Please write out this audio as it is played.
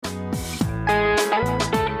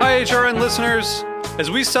HRN listeners.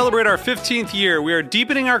 As we celebrate our 15th year, we are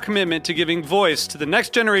deepening our commitment to giving voice to the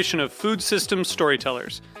next generation of food systems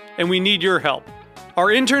storytellers, and we need your help. Our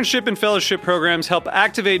internship and fellowship programs help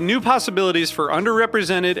activate new possibilities for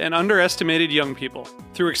underrepresented and underestimated young people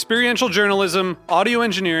through experiential journalism, audio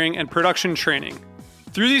engineering, and production training.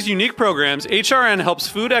 Through these unique programs, HRN helps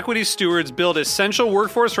food equity stewards build essential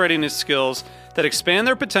workforce readiness skills that expand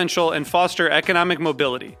their potential and foster economic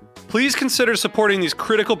mobility. Please consider supporting these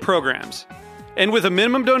critical programs. And with a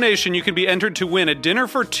minimum donation, you can be entered to win a dinner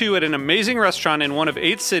for two at an amazing restaurant in one of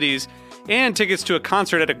 8 cities and tickets to a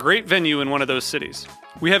concert at a great venue in one of those cities.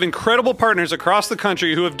 We have incredible partners across the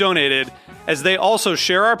country who have donated, as they also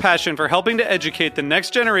share our passion for helping to educate the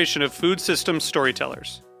next generation of food systems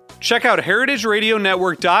storytellers. Check out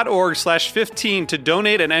heritageradionetwork.org/15 to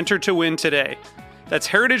donate and enter to win today. That's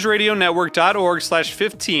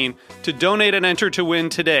heritageradionetwork.org/15 to donate and enter to win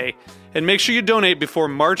today. And make sure you donate before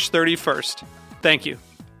March 31st. Thank you.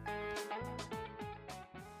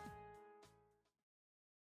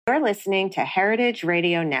 You're listening to Heritage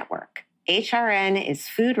Radio Network. HRN is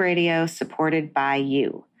food radio supported by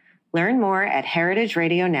you. Learn more at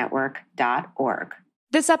heritageradionetwork.org.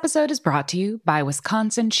 This episode is brought to you by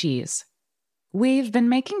Wisconsin Cheese. We've been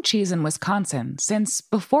making cheese in Wisconsin since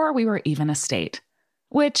before we were even a state,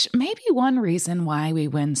 which may be one reason why we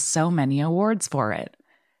win so many awards for it.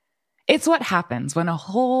 It's what happens when a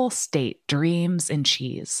whole state dreams in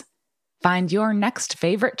cheese. Find your next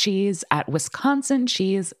favorite cheese at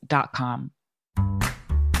wisconsincheese.com.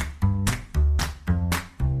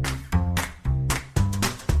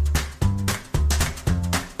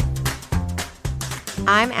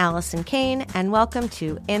 I'm Allison Kane, and welcome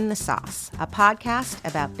to In the Sauce, a podcast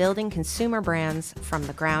about building consumer brands from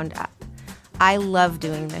the ground up. I love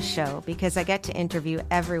doing this show because I get to interview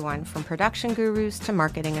everyone from production gurus to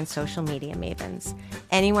marketing and social media mavens,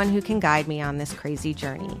 anyone who can guide me on this crazy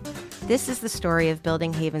journey. This is the story of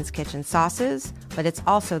building Haven's Kitchen sauces, but it's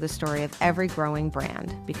also the story of every growing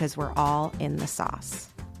brand because we're all in the sauce.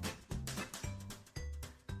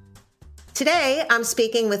 Today, I'm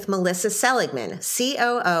speaking with Melissa Seligman,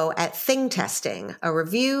 COO at Thing Testing, a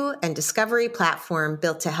review and discovery platform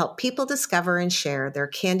built to help people discover and share their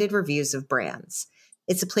candid reviews of brands.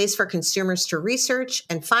 It's a place for consumers to research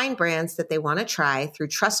and find brands that they want to try through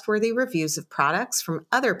trustworthy reviews of products from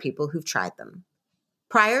other people who've tried them.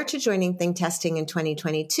 Prior to joining Thing Testing in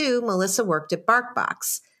 2022, Melissa worked at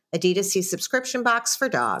BarkBox, a D2C subscription box for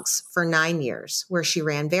dogs, for 9 years, where she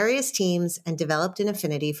ran various teams and developed an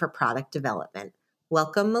affinity for product development.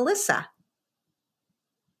 Welcome, Melissa.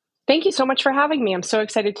 Thank you so much for having me. I'm so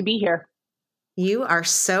excited to be here. You are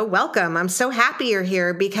so welcome. I'm so happy you're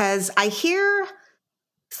here because I hear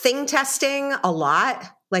Thing Testing a lot.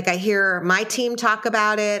 Like I hear my team talk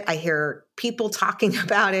about it. I hear people talking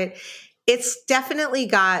about it. It's definitely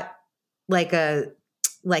got like a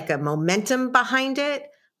momentum behind it.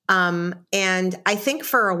 And I think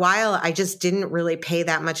for a while, I just didn't really pay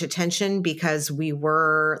that much attention because we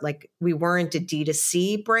weren't a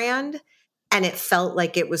D2C brand. And it felt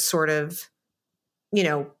like it was sort of,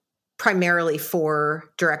 primarily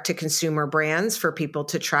for direct to consumer brands for people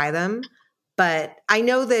to try them. But I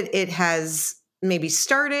know that it has maybe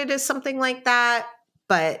started as something like that,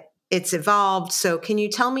 but it's evolved. So can you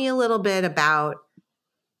tell me a little bit about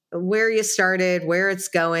where you started, where it's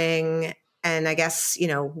going, and I guess,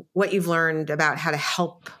 what you've learned about how to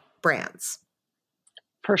help brands?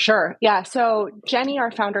 For sure. Yeah. So Jenny,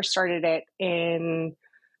 our founder, started it in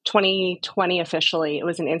 2020 officially. It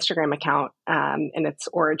was an Instagram account in its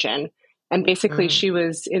origin. And basically she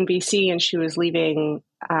was in BC and she was leaving,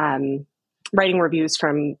 writing reviews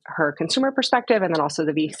from her consumer perspective and then also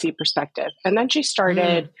the VC perspective. And then she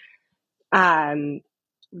started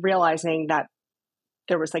realizing that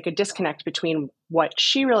there was like a disconnect between what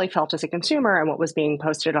she really felt as a consumer and what was being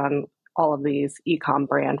posted on all of these e-com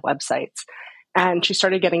brand websites. And she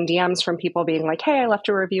started getting DMs from people being like, hey, I left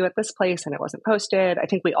a review at this place and it wasn't posted. I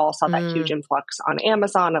think we all saw that huge influx on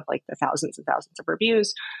Amazon of like the thousands and thousands of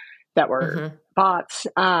reviews that were bots.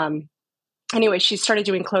 Anyway, she started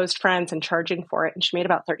doing closed friends and charging for it. And she made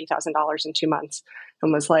about $30,000 in 2 months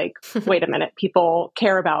and was like, wait a minute, people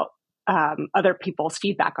care about other people's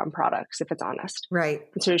feedback on products, if it's honest. Right.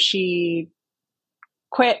 And so she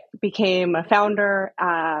quit, became a founder,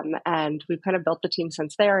 and we've kind of built the team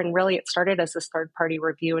since there. And really it started as this third-party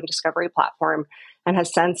review and discovery platform and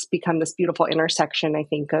has since become this beautiful intersection, I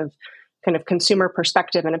think, of kind of consumer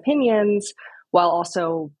perspective and opinions while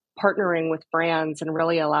also partnering with brands and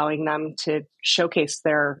really allowing them to showcase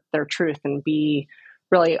their truth and be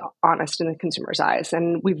really honest in the consumer's eyes.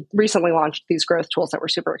 And we've recently launched these growth tools that we're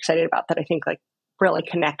super excited about that I think like really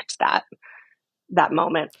connect that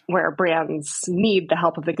moment where brands need the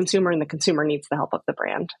help of the consumer and the consumer needs the help of the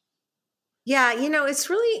brand. Yeah, it's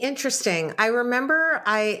really interesting. I remember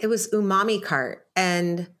it was Umami Cart,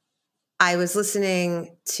 and I was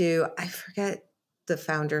listening to, I forget the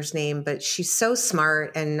founder's name, but she's so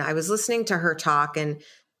smart. And I was listening to her talk, and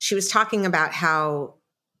she was talking about how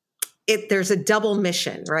there's a double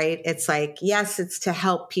mission, right? It's like, yes, it's to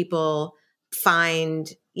help people find,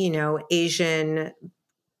 Asian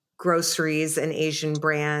groceries and Asian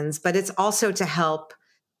brands, but it's also to help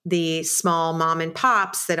the small mom and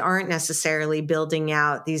pops that aren't necessarily building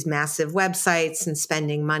out these massive websites and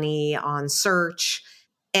spending money on search.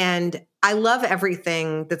 And I love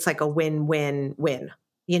everything that's like a win-win-win,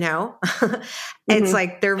 It's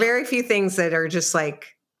like, there are very few things that are just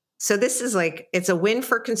like, so this is like, it's a win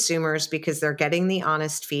for consumers because they're getting the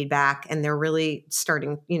honest feedback and they're really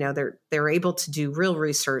starting, they're able to do real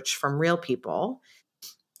research from real people.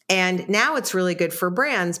 And now it's really good for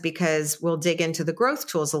brands because we'll dig into the growth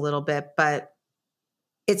tools a little bit, but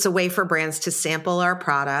it's a way for brands to sample our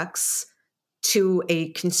products to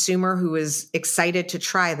a consumer who is excited to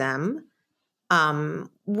try them,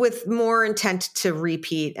 with more intent to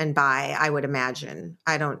repeat and buy, I would imagine.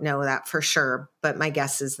 I don't know that for sure, but my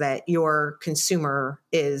guess is that your consumer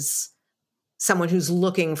is someone who's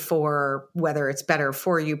looking for whether it's better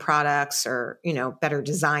for you products or, better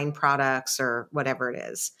design products or whatever it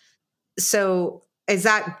is. So is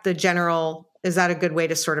that a good way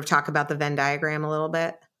to sort of talk about the Venn diagram a little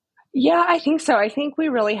bit? Yeah, I think so. I think we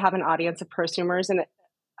really have an audience of prosumers. And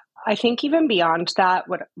I think even beyond that,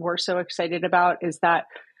 what we're so excited about is that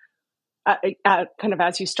kind of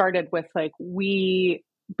as you started with, like, we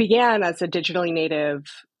began as a digitally native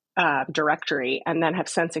directory and then have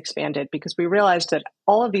since expanded because we realized that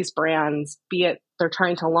all of these brands, be it they're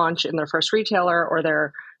trying to launch in their first retailer or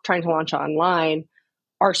they're trying to launch online,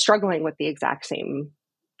 are struggling with the exact same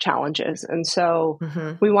challenges. And so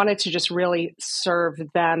we wanted to just really serve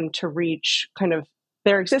them to reach kind of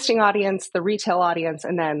their existing audience, the retail audience,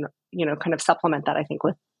 and then, kind of supplement that, I think,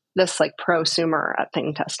 with this like prosumer at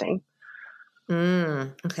Thing Testing.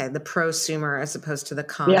 Okay. The prosumer as opposed to the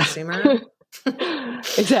consumer. Yeah.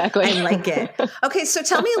 Exactly. I like it. Okay. So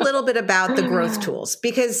tell me a little bit about the growth tools,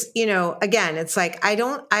 because, again, it's like,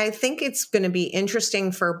 I think it's going to be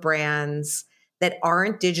interesting for brands that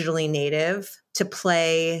aren't digitally native to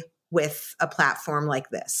play with a platform like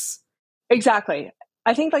this. Exactly.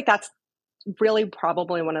 I think like that's really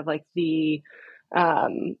probably one of like the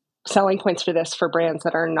selling points for this for brands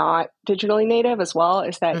that are not digitally native as well,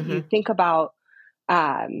 is that you think about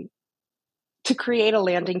to create a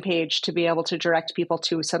landing page to be able to direct people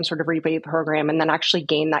to some sort of rebate program and then actually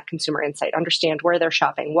gain that consumer insight, understand where they're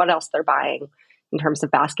shopping, what else they're buying in terms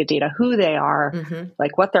of basket data, who they are,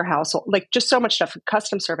 like what their household, like just so much stuff,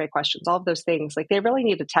 custom survey questions, all of those things. Like they really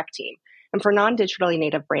need a tech team. And for non-digitally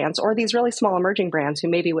native brands or these really small emerging brands who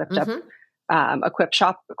maybe whipped up a quick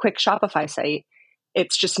Shopify site,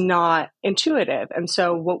 it's just not intuitive. And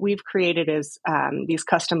so what we've created is these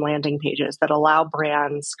custom landing pages that allow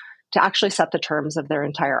brands to actually set the terms of their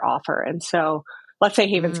entire offer. And so let's say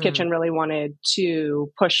Haven's Kitchen really wanted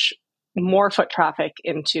to push more foot traffic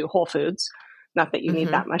into Whole Foods. Not that you need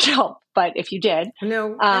that much help, but if you did.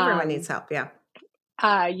 No, everyone needs help, yeah.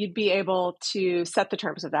 You'd be able to set the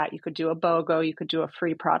terms of that. You could do a BOGO, you could do a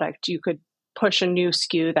free product, you could push a new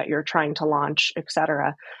SKU that you're trying to launch, et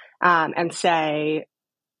cetera, and set,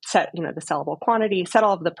 the sellable quantity, set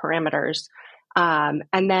all of the parameters.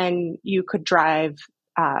 And then you could drive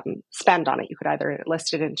spend on it. You could either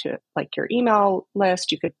list it into like your email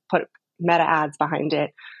list, you could put meta ads behind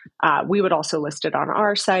it. We would also list it on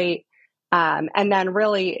our site. And then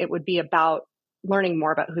really it would be about learning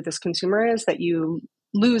more about who this consumer is that you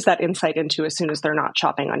lose that insight into as soon as they're not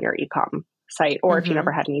shopping on your e-com site, or if you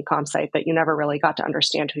never had an e-com site, that you never really got to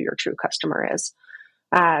understand who your true customer is.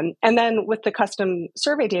 And then with the custom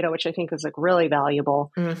survey data, which I think is like really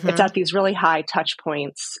valuable, it's at these really high touch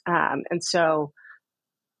points. And so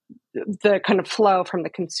the kind of flow from the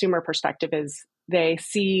consumer perspective is they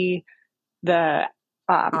see the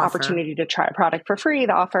opportunity to try a product for free,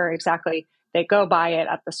 the offer, exactly. They go buy it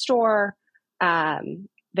at the store.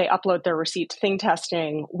 They upload their receipt to Thing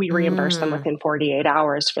Testing. We reimburse them within 48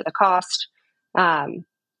 hours for the cost. And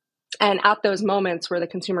at those moments where the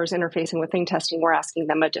consumer is interfacing with Thing Testing, we're asking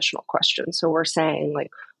them additional questions. So we're saying,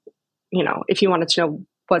 like, if you wanted to know,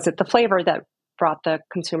 was it the flavor that brought the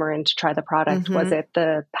consumer in to try the product? Was it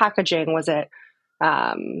the packaging? Was it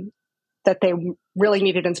that they really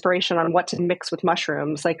needed inspiration on what to mix with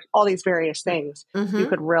mushrooms? Like all these various things, you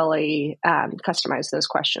could really customize those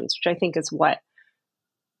questions, which I think is what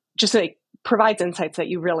just like provides insights that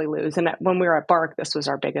you really lose. And when we were at Bark, this was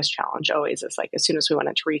our biggest challenge always, is like, as soon as we went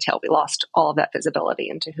into retail, we lost all of that visibility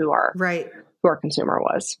into who our consumer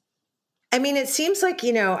was. I mean, it seems like,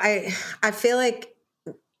 I feel like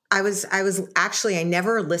I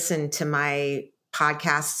never listened to my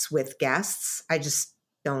podcasts with guests. I just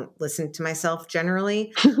don't listen to myself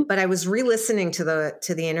generally, but I was re-listening to the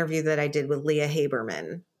interview that I did with Leah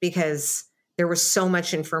Haberman, because there was so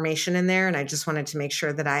much information in there. And I just wanted to make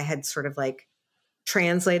sure that I had sort of like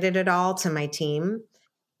translated it all to my team.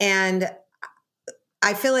 And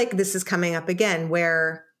I feel like this is coming up again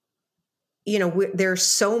where, there's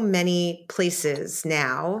so many places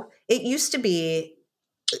now. It used to be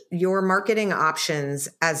your marketing options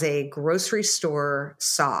as a grocery store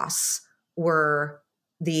sauce were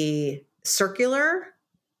the circular.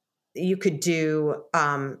 You could do,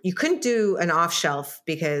 you couldn't do an off shelf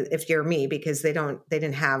because if you're me, because they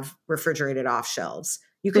didn't have refrigerated off shelves.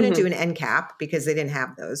 You couldn't do an end cap because they didn't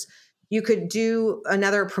have those. You could do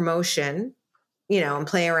another promotion, and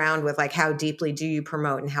play around with like, how deeply do you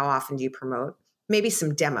promote and how often do you promote? Maybe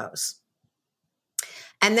some demos.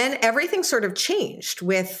 And then everything sort of changed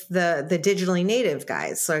with the digitally native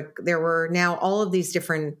guys. Like there were now all of these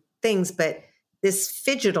different things, but this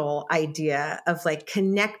phygital idea of like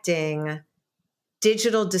connecting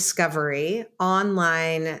digital discovery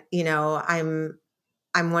online, I'm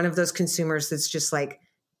one of those consumers that's just like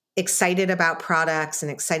excited about products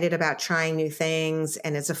and excited about trying new things.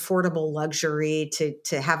 And it's affordable luxury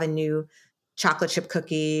to have a new chocolate chip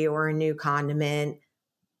cookie or a new condiment.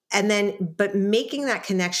 And then, but making that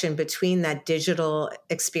connection between that digital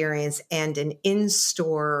experience and an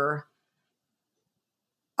in-store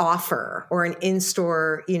offer or an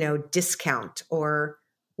in-store, discount or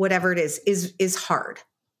whatever it is hard.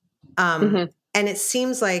 And it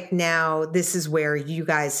seems like now this is where you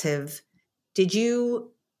guys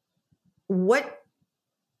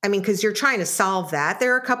because you're trying to solve that.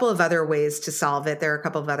 There are a couple of other ways to solve it. There are a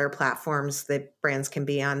couple of other platforms that brands can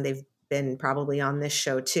be on. They've been probably on this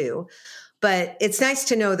show too. But it's nice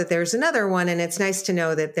to know that there's another one. And it's nice to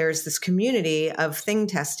know that there's this community of thing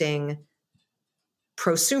testing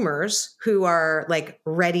prosumers who are like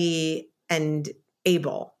ready and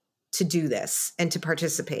able to do this and to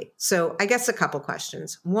participate. So I guess a couple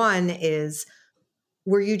questions. One is,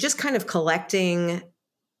 were you just kind of collecting,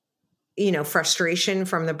 frustration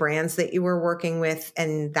from the brands that you were working with,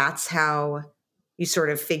 and that's how you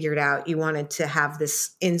sort of figured out you wanted to have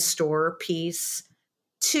this in-store piece?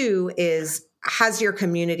 Two is, has your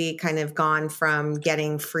community kind of gone from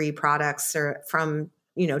getting free products or from,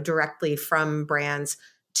 directly from brands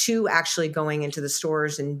to actually going into the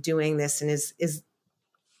stores and doing this? And is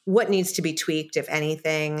what needs to be tweaked, if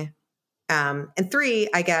anything? And three,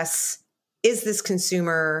 I guess, is this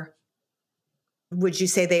consumer, would you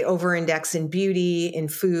say they over-index in beauty, in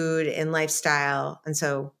food, in lifestyle? And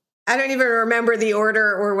so I don't even remember the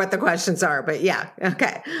order or what the questions are, but yeah.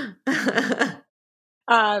 Okay.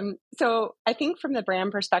 So I think from the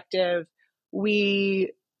brand perspective,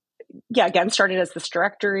 we, again, started as this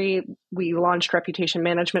directory. We launched reputation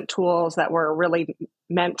management tools that were really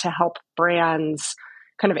meant to help brands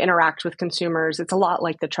kind of interact with consumers. It's a lot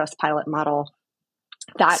like the Trustpilot model.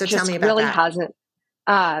 That so just tell me about really that. hasn't.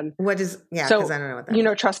 What is, because I don't know what that is.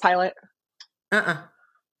 Trustpilot?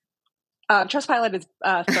 Trustpilot is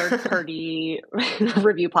a third-party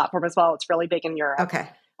review platform as well. It's really big in Europe. Okay.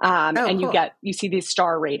 And cool. you see these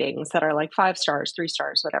star ratings that are like 5 stars, 3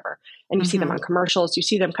 stars, whatever. And you see them on commercials. You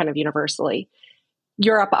see them kind of universally.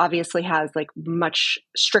 Europe obviously has like much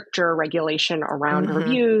stricter regulation around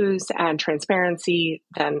reviews and transparency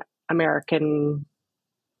than American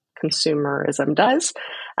consumerism does.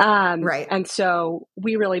 Right. And so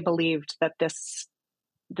we really believed that this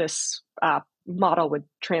model would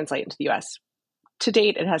translate into the US. To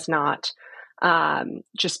date, it has not,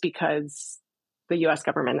 just because the US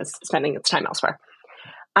government is spending its time elsewhere,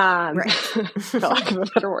 right. for lack of a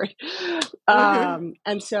better word.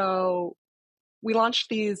 And so we launched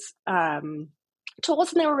these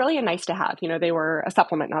tools, and they were really a nice to have. They were a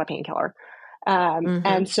supplement, not a painkiller.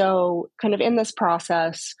 And so kind of in this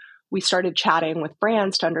process, we started chatting with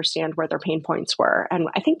brands to understand where their pain points were. And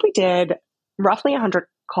I think we did roughly 100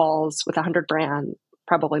 calls with 100 brands,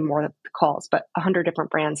 probably more calls, but 100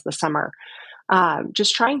 different brands this summer,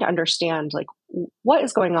 just trying to understand like what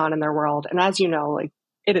is going on in their world. And as you know, like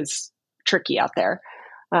it is tricky out there,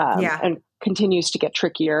 and continues to get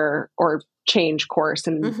trickier or change course,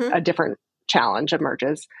 and a different challenge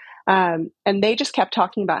emerges. And they just kept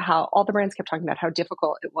talking about all the brands kept talking about how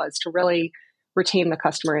difficult it was to really retain the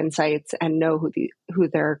customer insights and know who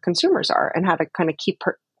their consumers are, and how to kind of keep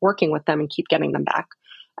working with them and keep getting them back.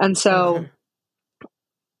 And so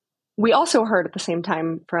we also heard at the same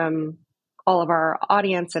time from all of our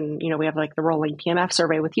audience, and, we have like the rolling PMF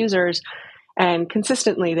survey with users, and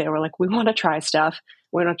consistently they were like, we want to try stuff.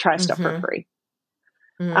 We want to try stuff for free.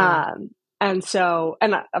 And so,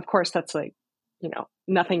 and of course that's like,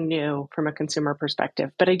 nothing new from a consumer perspective,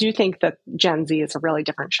 but I do think that Gen Z is a really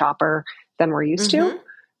different shopper than we're used to.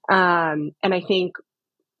 And I think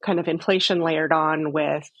kind of inflation layered on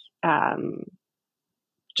with,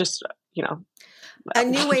 just, a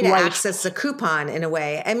new way to access a coupon in a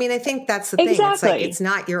way. I mean, I think that's the thing. Exactly. It's like, it's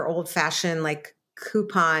not your old fashioned like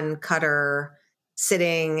coupon cutter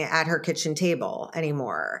sitting at her kitchen table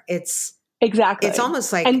anymore. It's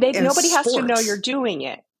almost like, and nobody has to know you're doing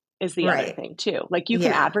it is the other thing too. Like you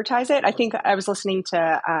can advertise it. I think I was listening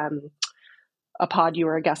to, a pod you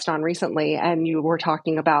were a guest on recently, and you were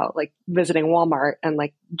talking about like visiting Walmart and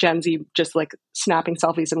like Gen Z just like snapping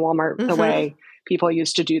selfies in Walmart the way people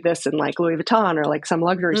used to do this in like Louis Vuitton or like some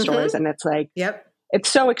luxury stores. And it's like, it's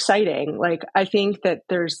so exciting. Like, I think that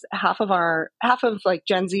there's half of like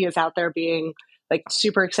Gen Z is out there being like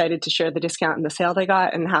super excited to share the discount and the sale they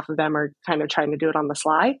got. And half of them are kind of trying to do it on the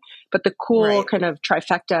sly. But the cool kind of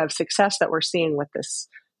trifecta of success that we're seeing with this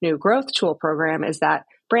new growth tool program is that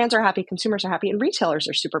brands are happy, consumers are happy, and retailers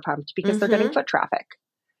are super pumped because they're getting foot traffic.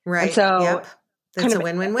 Right. And so that's a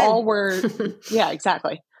win-win-win. All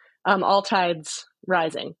exactly. All tides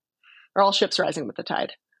rising, or all ships rising with the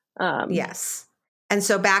tide. Yes. And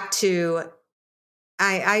so back to,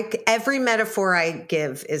 I every metaphor I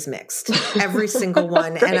give is mixed, every single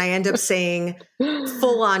one. And I end up saying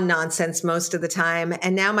full on nonsense most of the time.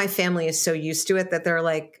 And now my family is so used to it that they're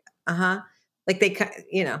like, like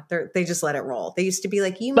they just let it roll. They used to be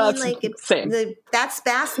like, you mean like that's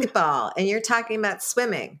basketball and you're talking about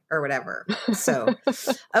swimming or whatever. So,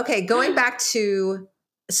 okay. Going back to,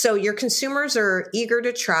 so your consumers are eager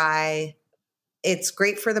to try. It's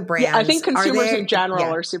great for the brands. Yeah, I think consumers in general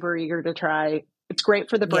are super eager to try. It's great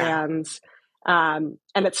for the brands. And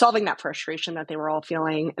it's solving that frustration that they were all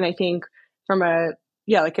feeling. And I think from a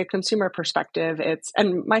consumer perspective,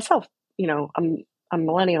 and myself, I'm a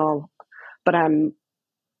millennial, but I'm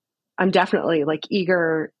definitely like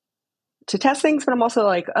eager to test things, but I'm also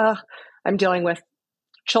like, I'm dealing with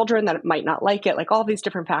children that might not like it, like all these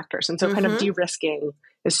different factors. And so kind of de-risking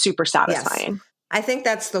is super satisfying. Yes. I think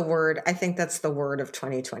that's the word. I think that's the word of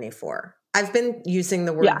 2024. I've been using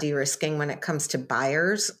the word de-risking when it comes to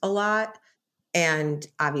buyers a lot, and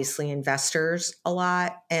obviously investors a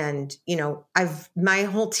lot. And, my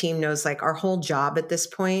whole team knows like our whole job at this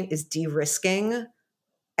point is de-risking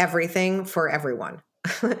everything for everyone.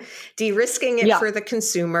 De-risking it for the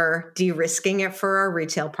consumer, de-risking it for our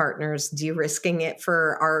retail partners, de-risking it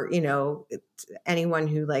for our, anyone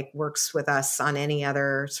who like works with us on any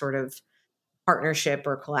other sort of partnership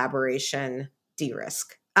or collaboration,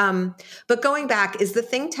 de-risk. But going back, is the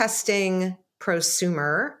Thing testing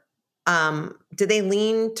prosumer? Do they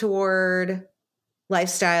lean toward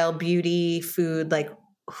lifestyle, beauty, food? Like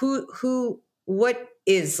what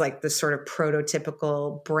is like the sort of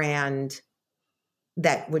prototypical brand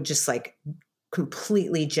that would just like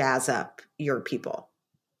completely jazz up your people?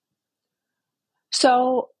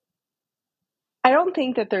 So I don't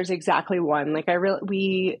think that there's exactly one. Like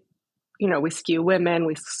we skew women,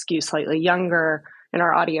 we skew slightly younger in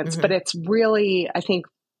our audience, but it's really, I think,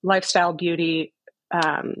 lifestyle, beauty,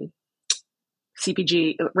 CPG,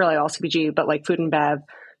 really all CPG, but like food and bev,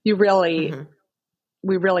 we really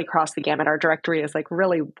cross the gamut. Our directory is like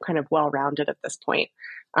really kind of well-rounded at this point.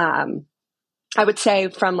 I would say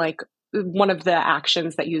from like one of the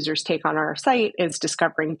actions that users take on our site is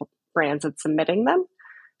discovering brands and submitting them.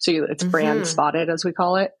 So it's brand spotted, as we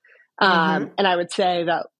call it. And I would say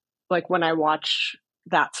that like when I watch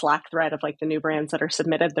that Slack thread of like the new brands that are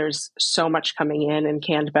submitted, there's so much coming in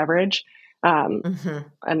canned beverage.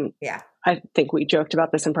 And I think we joked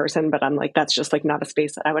about this in person, but I'm like, that's just like not a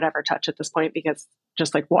space that I would ever touch at this point, because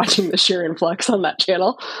just like watching the sheer influx on that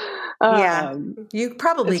channel. You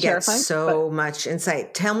probably get much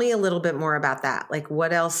insight. Tell me a little bit more about that. Like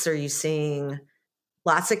what else are you seeing?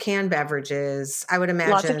 Lots of canned beverages, I would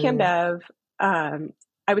imagine. Lots of canned bev.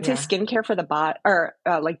 I would say skincare for the body, or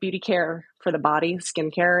like beauty care for the body.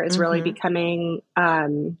 Skincare is really becoming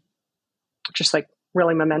just like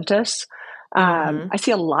really momentous. I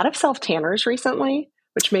see a lot of self-tanners recently,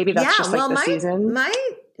 which maybe that's just like the season. Not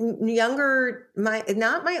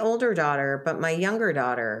my older daughter, but my younger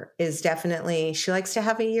daughter is definitely, she likes to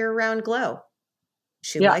have a year-round glow.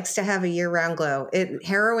 Likes to have a year-round glow.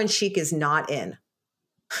 Heroin chic is not in.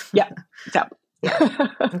 Yeah.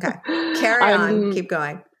 Okay. Carry on. Keep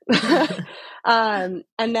going. And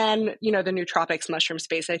then, the nootropics mushroom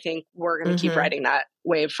space, I think we're going to keep riding that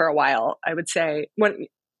wave for a while. I would say when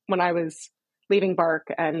I was leaving Bark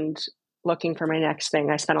and looking for my next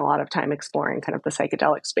thing, I spent a lot of time exploring kind of the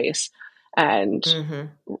psychedelic space and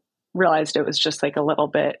realized it was just like a little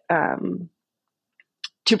bit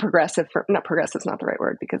too progressive not progressive is not the right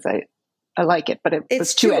word because I like it, but it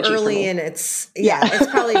was too edgy early in its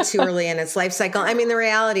it's probably too early in its life cycle. I mean, the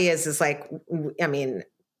reality is like,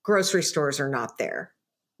 grocery stores are not there.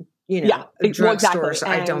 Drug stores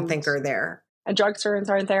I don't think are there. And drugstores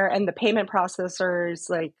aren't there. And the payment processors,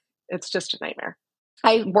 like, it's just a nightmare.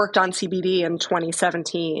 I worked on CBD in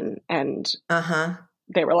 2017 and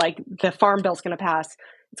they were like, the farm bill's going to pass.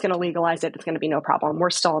 It's going to legalize it. It's going to be no problem. We're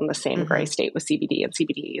still in the same gray state with CBD, and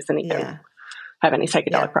CBD isn't even have any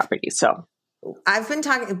psychedelic properties. So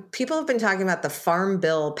people have been talking about the farm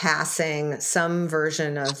bill passing some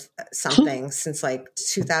version of something since like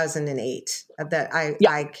 2008 that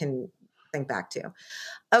I can think back to.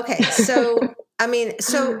 Okay. So,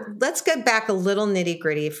 so let's get back a little nitty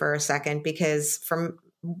gritty for a second, because from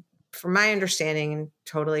my understanding, and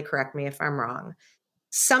totally correct me if I'm wrong,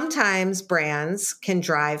 sometimes brands can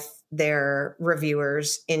drive their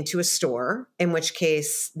reviewers into a store, in which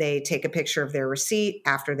case they take a picture of their receipt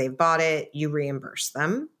after they've bought it, you reimburse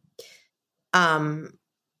them.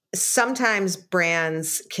 Sometimes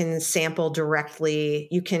brands can sample directly.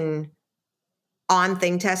 You can, on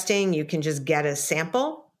Thing Testing, you can just get a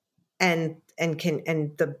sample and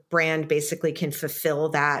the brand basically can fulfill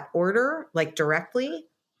that order like directly.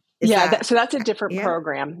 So that's a different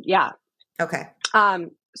program. Yeah. Okay.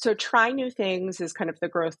 So Try New Things is kind of the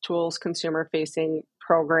Growth Tools consumer facing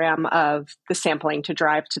program of the sampling to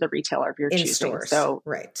drive to the retailer of your choosing. Stores. So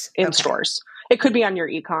in stores, it could be on your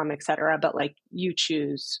e-com, et cetera, but like you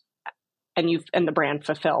choose and the brand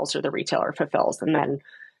fulfills or the retailer fulfills. And then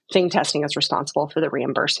Thing Testing is responsible for the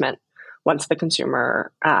reimbursement once the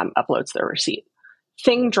consumer uploads their receipt.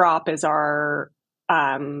 Thing Drop is our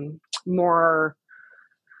more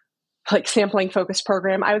like sampling focused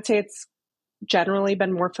program. I would say it's generally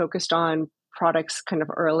been more focused on products kind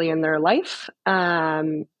of early in their life.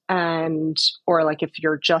 Or like if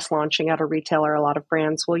you're just launching at a retailer, a lot of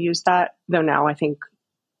brands will use that. Though now I think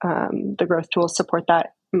the growth tools support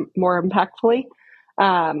that more impactfully.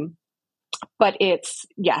 But it's,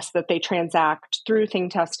 that they transact through Thing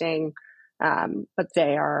Testing, but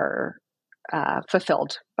they are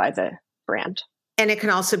fulfilled by the brand. And it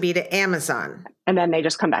can also be to Amazon. And then they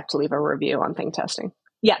just come back to leave a review on Thing Testing.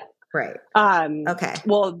 Yeah. Right. Okay.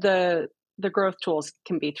 Well, the growth tools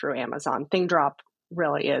can be through Amazon. Thing Drop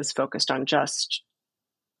really is focused on just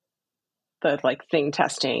the like Thing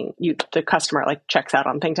Testing. The customer like checks out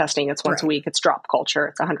on Thing Testing. It's once a week. It's drop culture.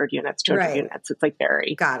 It's 100 units, 200 units. It's like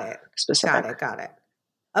very specific. Got it.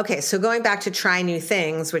 Okay. So going back to Try New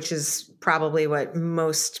Things, which is probably what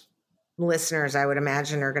most listeners, I would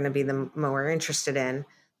imagine, are going to be the more interested in,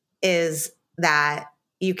 is that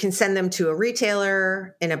you can send them to a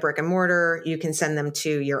retailer in a brick and mortar. You can send them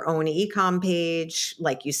to your own e-com page.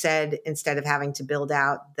 Like you said, instead of having to build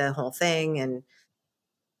out the whole thing and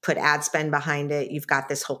put ad spend behind it, you've got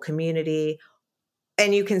this whole community,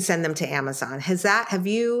 and you can send them to Amazon.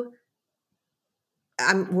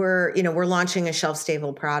 We're launching a shelf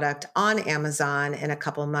stable product on Amazon in a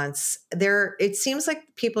couple months. It seems like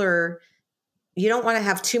you don't want to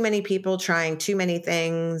have too many people trying too many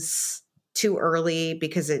things too early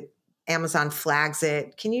because Amazon flags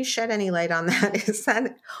it. Can you shed any light on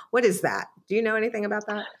that? What is that? Do you know anything about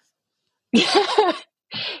that?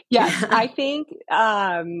 Yes, I think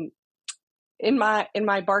in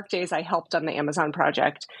my Bark days, I helped on the Amazon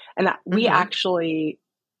project, and we actually,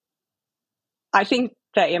 I think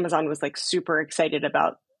that Amazon was like super excited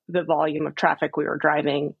about the volume of traffic we were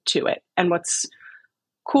driving to it. And what's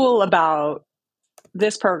cool about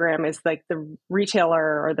this program is like the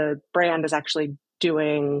retailer or the brand is actually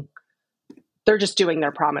they're just doing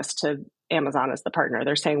their promise to Amazon as the partner.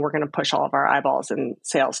 They're saying, we're going to push all of our eyeballs and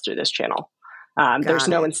sales through this channel. There's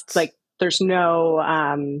no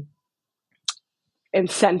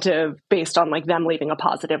incentive based on like them leaving a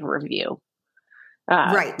positive review.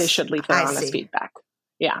 They should leave their honest feedback.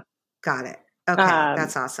 Yeah. Got it. Okay.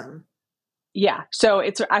 That's awesome. Yeah. So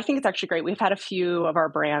I think it's actually great. We've had a few of our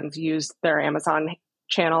brands use their Amazon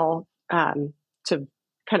channel to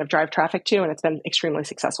kind of drive traffic to, and it's been extremely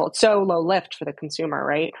successful. It's so low lift for the consumer,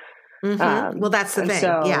 right? Well, that's the thing.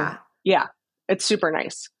 So, yeah. It's super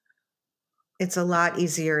nice. It's a lot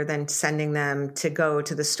easier than sending them to go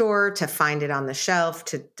to the store, to find it on the shelf,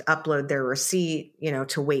 to upload their receipt,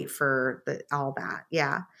 to wait for all that.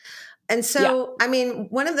 Yeah. And so, I mean,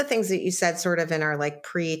 one of the things that you said sort of in our like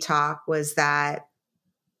pre-talk was that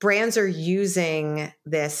brands are using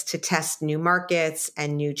this to test new markets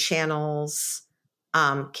and new channels.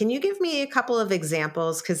 Can you give me a couple of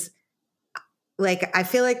examples? Because like, I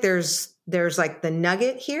feel like there's like the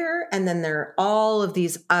nugget here, and then there are all of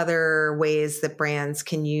these other ways that brands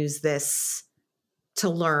can use this to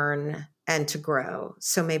learn and to grow.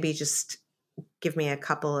 So maybe just give me a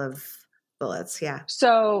couple of bullets. Yeah.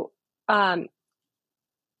 So, an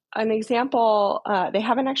example, they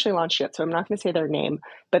haven't actually launched yet, so I'm not going to say their name,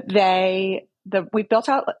 but we built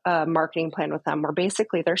out a marketing plan with them where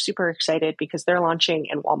basically they're super excited because they're launching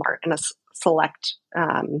in Walmart in a select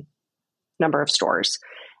number of stores.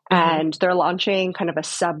 Mm-hmm. And they're launching kind of a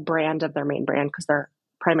sub brand of their main brand because their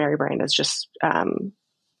primary brand is just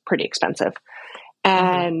pretty expensive.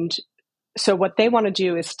 And so what they want to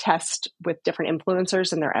do is test with different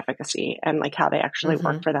influencers and their efficacy and like how they actually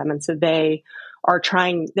work for them. And so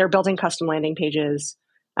they're building custom landing pages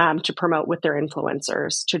to promote with their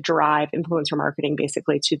influencers, to drive influencer marketing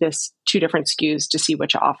basically to this 2 different SKUs to see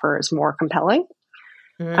which offer is more compelling.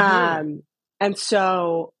 And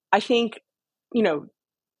so I think,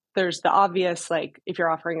 there's the obvious, like if you're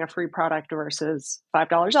offering a free product versus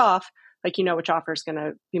 $5 off, like, which offer is going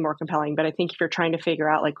to be more compelling. But I think if you're trying to figure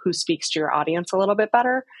out like who speaks to your audience a little bit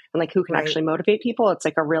better and like who can actually motivate people, it's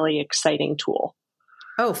like a really exciting tool.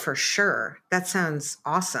 Oh, for sure. That sounds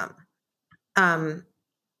awesome. I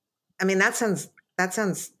mean, that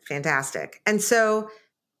sounds fantastic. And so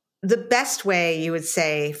the best way you would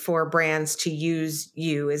say for brands to use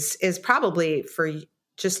you is probably for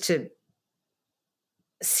just to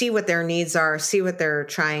see what their needs are, see what they're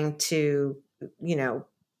trying to,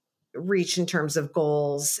 reach in terms of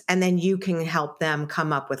goals, and then you can help them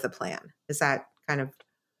come up with a plan. Is that kind of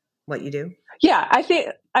what you do? Yeah, I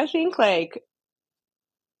think like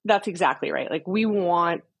that's exactly right. Like we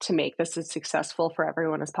want to make this as successful for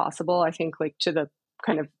everyone as possible. I think like to the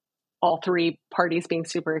kind of all 3 parties being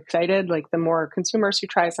super excited, like the more consumers who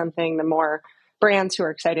try something, the more brands who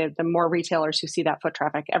are excited, the more retailers who see that foot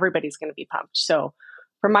traffic, everybody's going to be pumped. So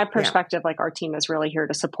from my perspective, like our team is really here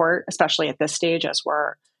to support, especially at this stage as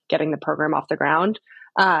we're getting the program off the ground.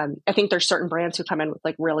 I think there's certain brands who come in with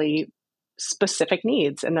like really specific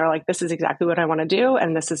needs and they're like, this is exactly what I want to do.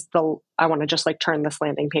 And I want to just like turn this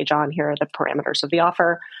landing page on. Here are the parameters of the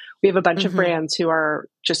offer. We have a bunch of brands who are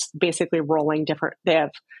just basically rolling they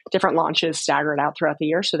have different launches staggered out throughout the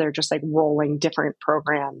year. So they're just like rolling different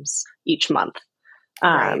programs each month.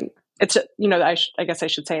 It's, I guess I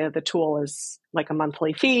should say that the tool is like a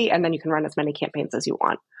monthly fee and then you can run as many campaigns as you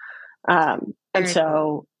want. And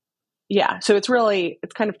so, so it's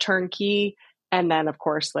kind of turnkey. And then of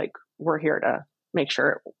course, like we're here to make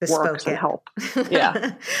sure it works and help.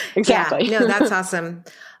 Yeah, exactly. Yeah, no, that's awesome.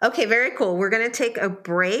 Okay. Very cool. We're going to take a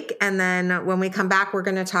break. And then when we come back, we're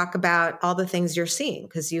going to talk about all the things you're seeing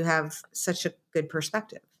because you have such a good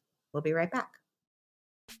perspective. We'll be right back.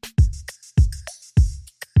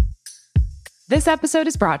 This episode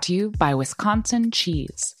is brought to you by Wisconsin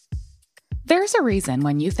Cheese. There's a reason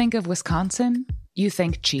when you think of Wisconsin, you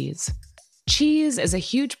think cheese. Cheese is a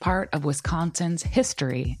huge part of Wisconsin's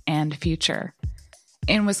history and future.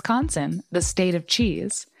 In Wisconsin, the state of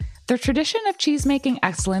cheese, the tradition of cheese-making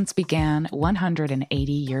excellence began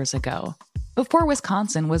 180 years ago, before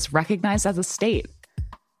Wisconsin was recognized as a state.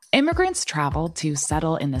 Immigrants traveled to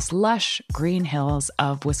settle in this lush green hills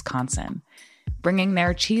of Wisconsin, bringing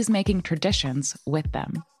their cheese-making traditions with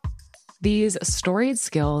them. These storied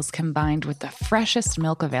skills, combined with the freshest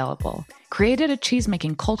milk available, created a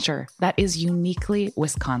cheese-making culture that is uniquely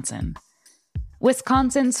Wisconsin.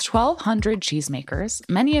 Wisconsin's 1,200 cheesemakers,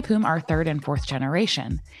 many of whom are 3rd and 4th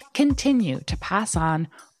generation, continue to pass on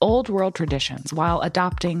old-world traditions while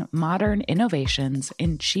adopting modern innovations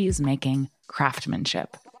in cheese-making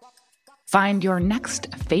craftsmanship. Find your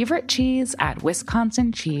next favorite cheese at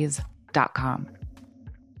wisconsincheese.com.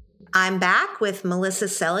 I'm back with Melissa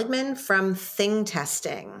Seligman from Thing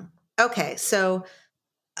Testing. Okay, so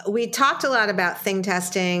we talked a lot about thing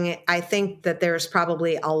testing. I think that there's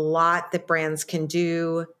probably a lot that brands can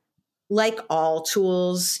do. Like all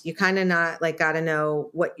tools, you kind of not like got to know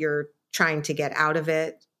what you're trying to get out of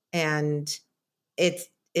it, and it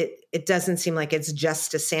doesn't seem like it's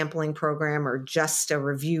just a sampling program or just a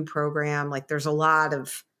review program. Like there's a lot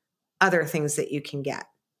of other things that you can get.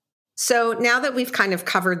 So now that we've kind of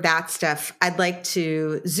covered that stuff, I'd like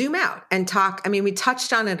to zoom out and talk. I mean, we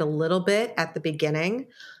touched on it a little bit at the beginning,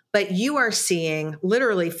 but you are seeing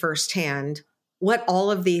literally firsthand what all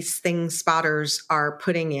of these thing spotters are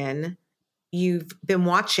putting in. You've been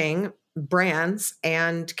watching brands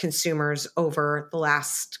and consumers over the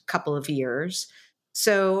last couple of years.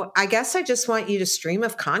 So I guess I just want you to stream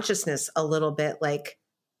of consciousness a little bit. Like,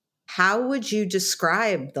 how would you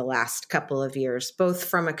describe the last couple of years, both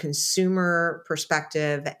from a consumer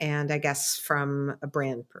perspective and I guess from a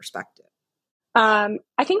brand perspective? I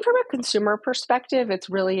think from a consumer perspective, it's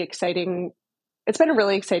really exciting. It's been a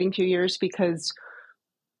really exciting few years because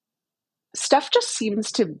stuff just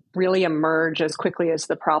seems to really emerge as quickly as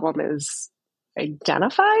the problem is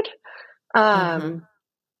identified. And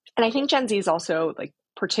I think Gen Z is also like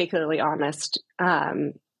particularly honest.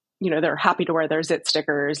 They're happy to wear their zit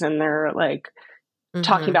stickers, and they're like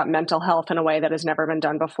talking about mental health in a way that has never been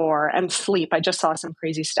done before. And sleep. I just saw some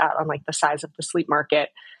crazy stat on like the size of the sleep market.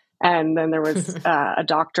 And then there was a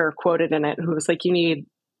doctor quoted in it who was like, you need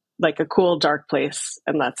like a cool, dark place.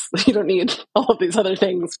 And you don't need all of these other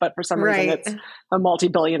things, but for some reason it's a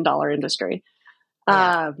multi-billion-dollar industry.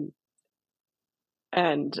 Yeah.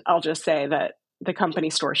 And I'll just say that the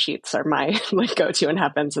company store sheets are my like go-to and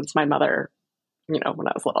have been since my mother, when I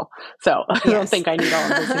was little. So I don't think I need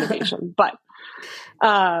all of this innovation, but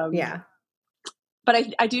but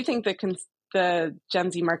I do think that the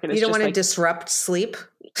Gen Z market is you don't just want to like, disrupt sleep.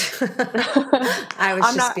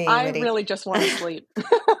 I really just want to sleep.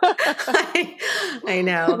 I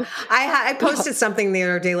know. I posted something the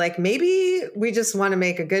other day, like maybe we just want to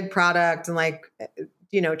make a good product and like,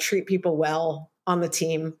 treat people well on the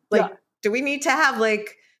team. Like, do we need to have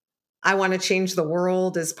like, I want to change the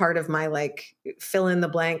world as part of my like fill in the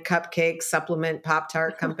blank cupcake supplement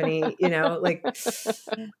Pop-Tart company, like,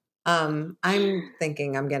 I'm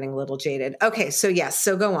thinking I'm getting a little jaded. Okay. So yes.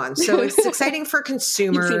 So go on. So it's exciting for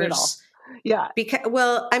consumers. You've seen it all. Yeah.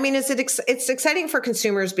 It's exciting for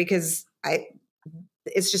consumers because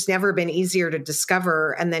it's just never been easier to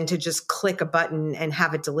discover and then to just click a button and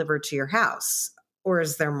have it delivered to your house. Or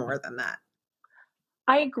is there more than that?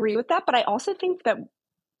 I agree with that. But I also think that,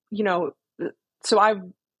 so I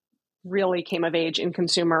really came of age in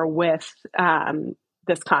consumer with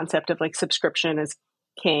this concept of like subscription is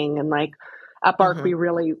king. And like at Bark, we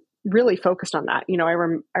really, really focused on that.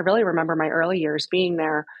 I really remember my early years being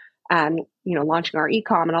there and, launching our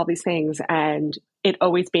e-com and all these things, and it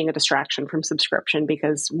always being a distraction from subscription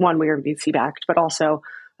because one, we were VC backed, but also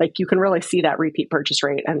like you can really see that repeat purchase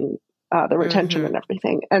rate and the retention and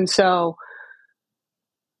everything. And so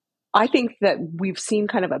I think that we've seen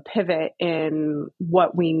kind of a pivot in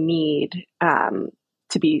what we need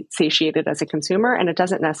to be satiated as a consumer. And it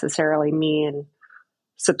doesn't necessarily mean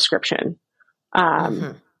subscription.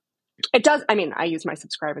 It does. I mean, I use my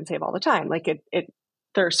subscribe and save all the time. Like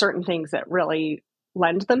there are certain things that really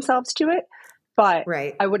lend themselves to it, but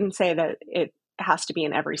I wouldn't say that it has to be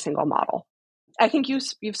in every single model. I think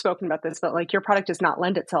you've spoken about this, but like your product does not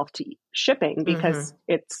lend itself to shipping because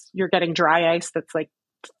you're getting dry ice that's like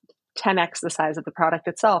 10x the size of the product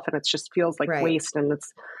itself. And it just feels like waste, and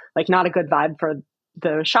it's like not a good vibe for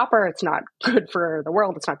the shopper. It's not good for the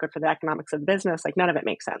world. It's not good for the economics of the business. Like none of it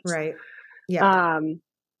makes sense. Right. Yeah.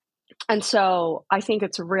 And so I think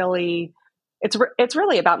it's really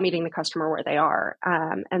about meeting the customer where they are.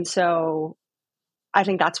 And so I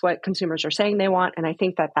think that's what consumers are saying they want. And I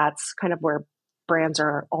think that that's kind of where brands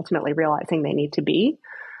are ultimately realizing they need to be.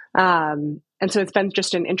 And so it's been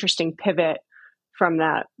just an interesting pivot from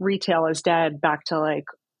that retail is dead back to like,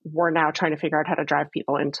 we're now trying to figure out how to drive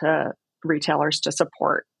people into retailers to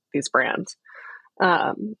support these brands.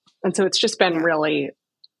 And so it's just been really,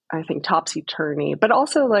 I think, topsy-turvy, but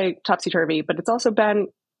it's also been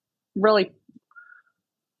really,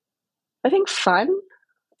 I think, fun.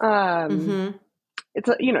 It's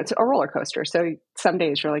it's a roller coaster. So some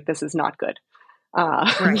days you're like, this is not good.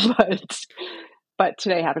 But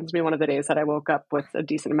today happens to be one of the days that I woke up with a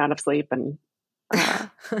decent amount of sleep and I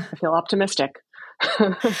feel optimistic.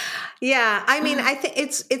 Yeah. I mean, I think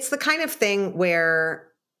it's the kind of thing where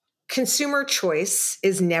consumer choice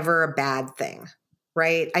is never a bad thing,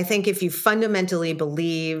 right? I think if you fundamentally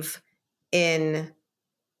believe in,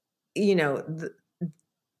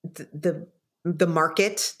 the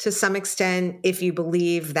market to some extent, if you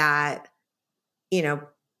believe that,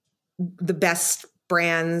 the best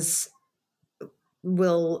brands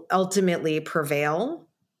will ultimately prevail,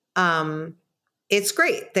 it's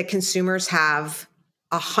great that consumers have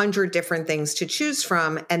 100 different things to choose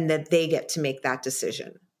from and that they get to make that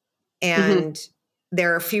decision. And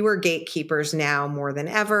there are fewer gatekeepers now more than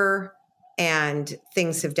ever, and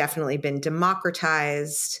things have definitely been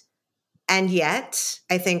democratized. And yet,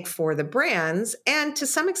 I think for the brands, and to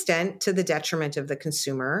some extent to the detriment of the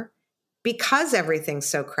consumer, because everything's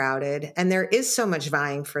so crowded and there is so much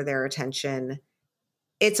vying for their attention,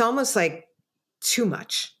 it's almost like too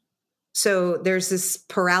much. So there's this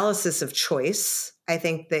paralysis of choice, I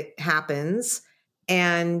think, that happens.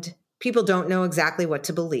 And people don't know exactly what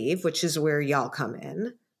to believe, which is where y'all come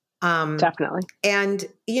in. Definitely. And,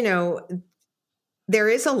 there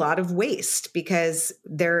is a lot of waste because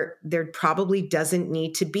there probably doesn't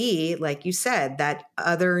need to be, like you said, that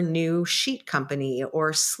other new sheet company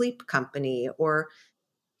or sleep company, or,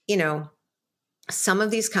 some of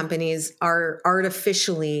these companies are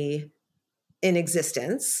artificially in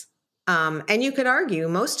existence. And you could argue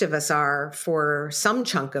most of us are for some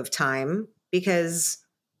chunk of time because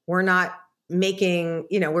we're not making,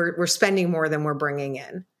 we're spending more than we're bringing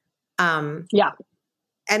in. Yeah.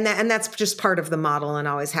 And that's just part of the model and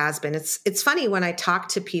always has been. It's funny when I talk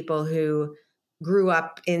to people who grew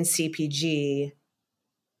up in CPG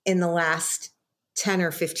in the last 10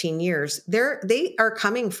 or 15 years, they are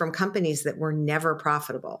coming from companies that were never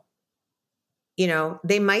profitable.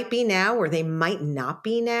 They might be now or they might not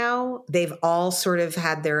be now. They've all sort of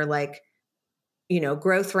had their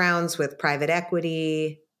growth rounds with private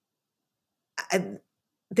equity.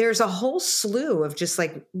 There's a whole slew of just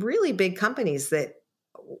like really big companies that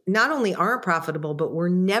not only aren't profitable, but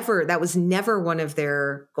that was never one of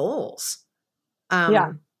their goals.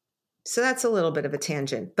 So that's a little bit of a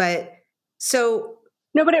tangent, but no,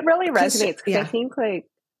 but it really resonates because I think like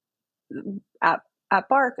at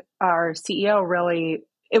Bark, our CEO really,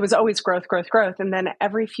 it was always growth. And then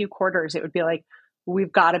every few quarters it would be like,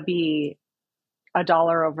 we've got to be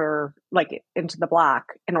 $1 over like into the black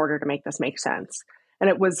in order to make this make sense. And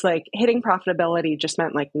it was like hitting profitability just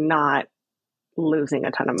meant like not losing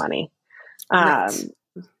a ton of money. Right.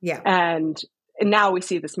 Yeah. And now we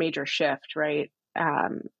see this major shift, right?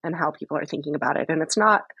 And how people are thinking about it. And it's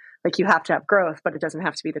not like you have to have growth, but it doesn't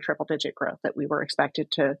have to be the triple digit growth that we were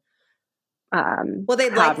expected to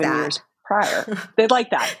they'd like that. Years prior. They'd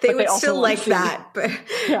like that. They would still like that. But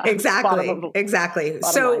exactly.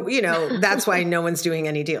 So, that's why no one's doing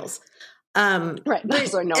any deals. Right.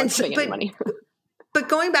 That's why no one's putting any money. But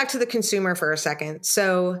going back to the consumer for a second.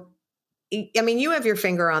 So, I mean, you have your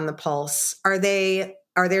finger on the pulse.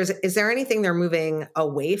 Is there anything they're moving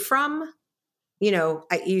away from?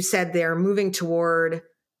 You said they're moving toward,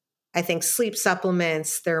 I think, sleep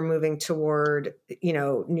supplements. They're moving toward,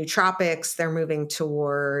 nootropics. They're moving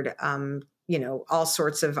toward, all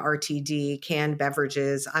sorts of RTD canned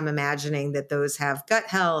beverages. I'm imagining that those have gut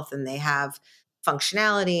health and they have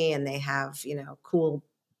functionality and they have, cool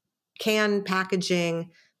can packaging.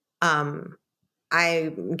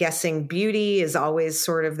 I'm guessing beauty is always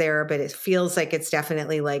sort of there, but it feels like it's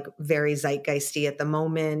definitely like very zeitgeisty at the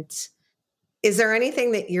moment. Is there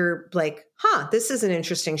anything that you're like, this is an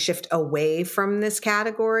interesting shift away from this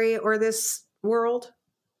category or this world?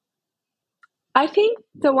 I think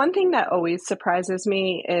the one thing that always surprises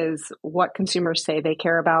me is what consumers say they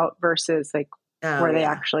care about versus like where they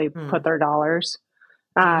actually put their dollars.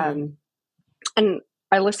 And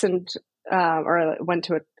I listened or went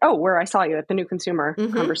to where I saw you at the New Consumer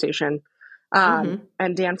conversation. And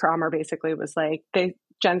Dan Frommer basically was like,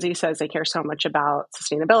 Gen Z says they care so much about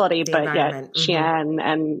sustainability, but yet Shein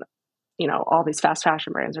and, all these fast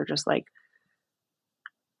fashion brands are just like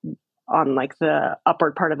on like the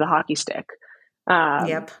upward part of the hockey stick.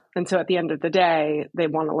 And so at the end of the day, they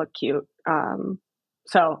want to look cute.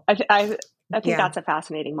 So I think that's a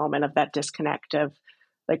fascinating moment of that disconnect of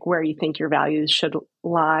like where you think your values should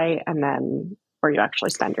lie and then where you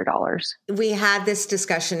actually spend your dollars. We had this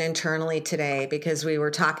discussion internally today because we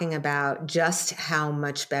were talking about just how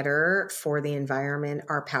much better for the environment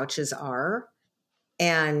our pouches are.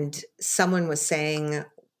 And someone was saying,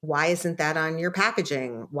 why isn't that on your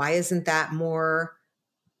packaging? Why isn't that more,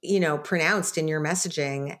 pronounced in your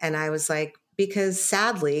messaging? And I was like, because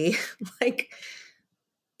sadly, like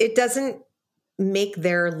it doesn't make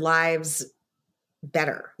their lives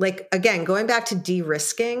better. Like, again, going back to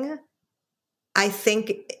de-risking, I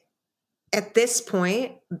think at this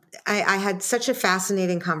point, I had such a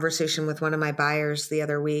fascinating conversation with one of my buyers the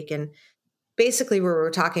other week. And basically we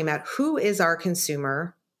were talking about who is our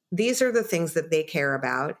consumer. These are the things that they care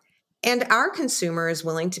about. And our consumer is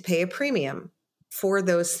willing to pay a premium for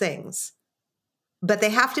those things. But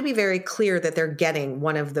they have to be very clear that they're getting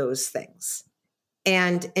one of those things.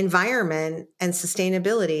 And environment and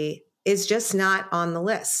sustainability is just not on the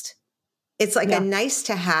list. It's like a nice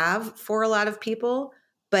to have for a lot of people,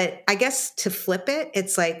 but I guess to flip it,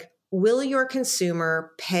 it's like, will your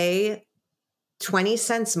consumer pay 20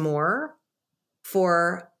 cents more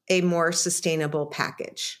for a more sustainable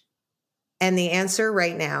package? And the answer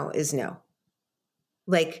right now is no.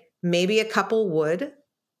 Like maybe a couple would,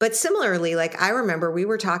 but similarly, like I remember we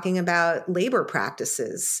were talking about labor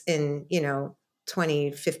practices in,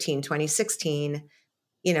 2015, 2016,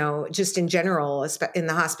 just in general, in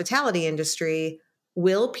the hospitality industry,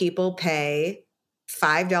 will people pay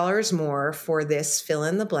 $5 more for this fill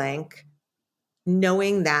in the blank,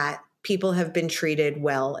 knowing that people have been treated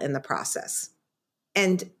well in the process?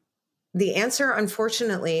 And the answer,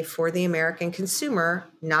 unfortunately, for the American consumer,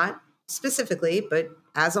 not specifically, but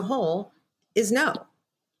as a whole, is no.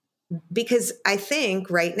 Because I think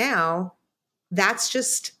right now,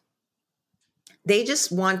 they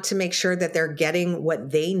just want to make sure that they're getting what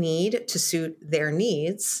they need to suit their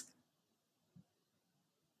needs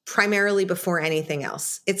primarily before anything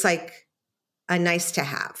else. It's like a nice to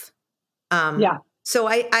have. So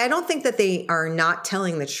I don't think that they are not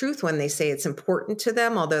telling the truth when they say it's important to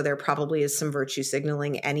them, although there probably is some virtue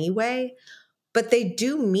signaling anyway, but they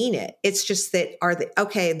do mean it. It's just that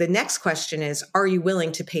the next question is, are you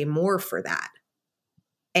willing to pay more for that?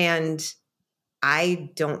 And I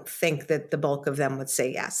don't think that the bulk of them would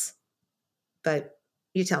say yes, but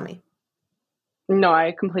you tell me. No,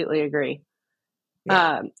 I completely agree.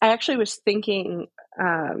 Yeah. I actually was thinking,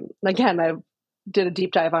 again, I did a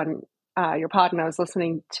deep dive on your pod, and I was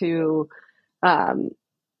listening to a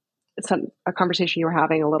conversation you were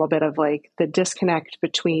having, a little bit of like the disconnect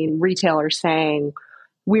between retailers saying,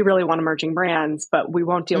 we really want emerging brands, but we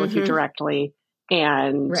won't deal with you directly.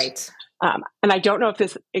 And right. And I don't know if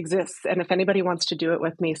this exists, and if anybody wants to do it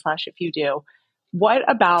with me, / if you do, what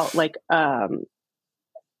about like a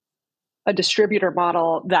distributor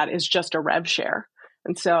model that is just a rev share?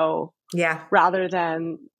 And so rather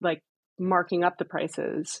than like marking up the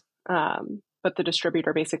prices, but the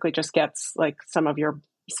distributor basically just gets like some of your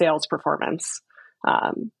sales performance.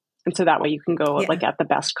 And so that way you can go like at the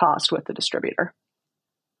best cost with the distributor.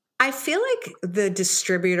 I feel like the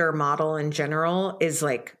distributor model in general is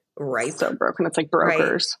like ripe. So broken. It's like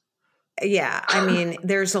brokers. Right? Yeah. I mean,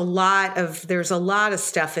 there's a lot of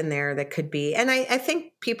stuff in there that could be, and I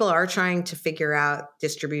think people are trying to figure out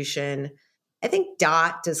distribution. I think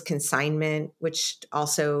Dot does consignment, which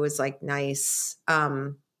also is like nice.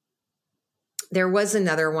 There was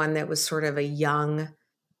another one that was sort of a young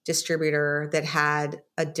distributor that had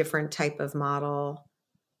a different type of model.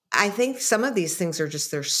 I think some of these things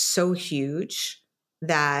they're so huge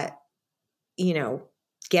that,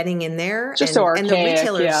 getting in there just so archaic, and the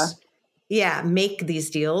retailers, make these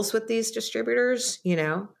deals with these distributors,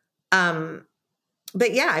 But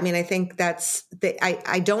yeah, I mean, I think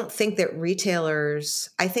I don't think that retailers,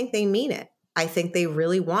 I think they mean it. I think they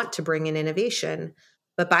really want to bring in innovation.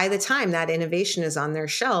 But by the time that innovation is on their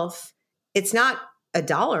shelf, it's not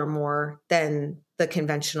 $1 more than the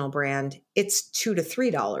conventional brand. It's $2 to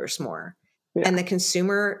 $3 more. Yeah. And the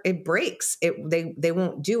consumer, it breaks. They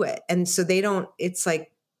won't do it. And so they don't, it's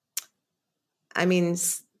like, I mean,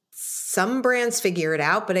 some brands figure it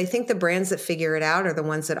out, but I think the brands that figure it out are the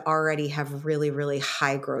ones that already have really, really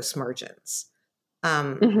high gross margins,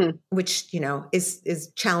 which,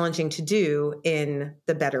 is challenging to do in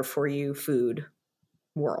the better for you food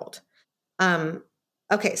world.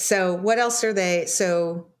 Okay. So what else are they?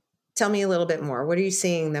 So tell me a little bit more. What are you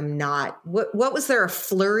seeing them not? What was there a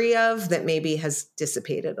flurry of that maybe has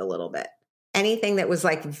dissipated a little bit? Anything that was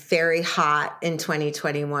like very hot in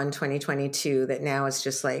 2021, 2022 that now is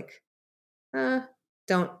just like,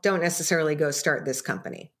 don't necessarily go start this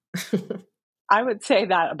company. I would say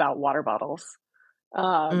that about water bottles.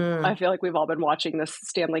 I feel like we've all been watching this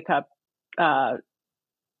Stanley Cup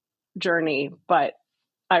journey, but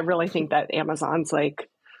I really think that Amazon's like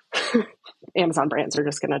Amazon brands are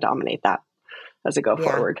just going to dominate that as it go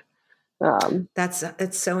forward.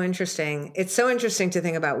 It's so interesting. It's so interesting to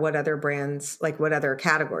think about what other brands, like what other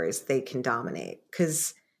categories they can dominate.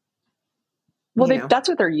 Because, that's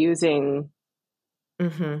what they're using.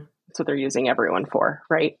 Mm-hmm. That's what they're using everyone for,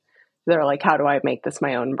 right? They're like, how do I make this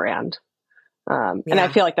my own brand? And I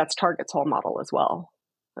feel like that's Target's whole model as well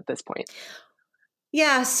at this point.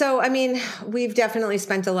 Yeah. So, I mean, we've definitely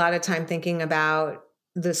spent a lot of time thinking about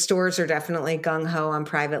the stores are definitely gung-ho on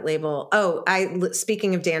private label.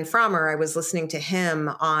 Speaking of Dan Frommer, I was listening to him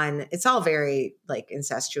on, it's all very like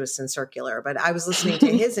incestuous and circular, but I was listening to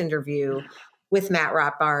his interview with Matt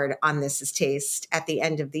Rothbard on This Is Taste at the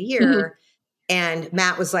end of the year. Mm-hmm. And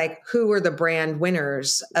Matt was like, who were the brand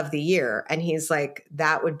winners of the year? And he's like,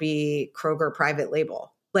 that would be Kroger private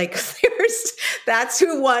label. Like that's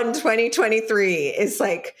who won 2023 is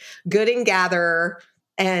like Good and Gather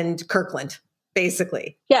and Kirkland,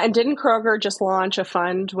 basically. Yeah. And didn't Kroger just launch a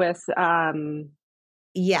fund with,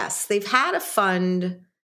 Yes, they've had a fund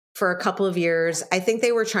for a couple of years. I think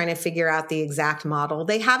they were trying to figure out the exact model.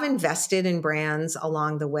 They have invested in brands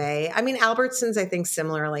along the way. I mean, Albertsons, I think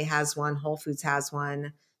similarly has one. Whole Foods has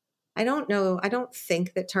one. I don't know. I don't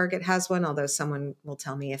think that Target has one, although someone will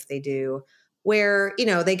tell me if they do, where,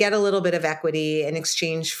 they get a little bit of equity in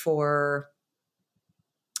exchange for,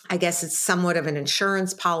 I guess it's somewhat of an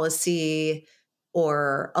insurance policy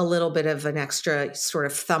or a little bit of an extra sort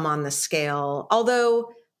of thumb on the scale.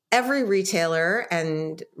 Although every retailer,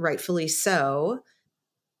 and rightfully so,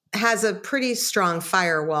 has a pretty strong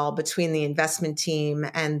firewall between the investment team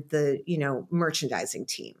and the, merchandising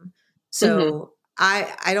team. So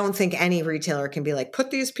I don't think any retailer can be like,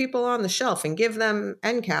 put these people on the shelf and give them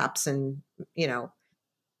end caps. And,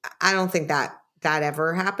 I don't think that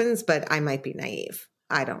ever happens, but I might be naive.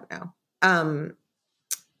 I don't know.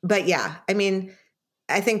 But yeah, I mean,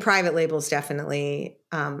 I think private label is definitely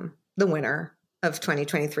the winner of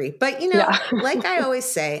 2023. But, like I always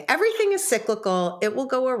say, everything is cyclical. It will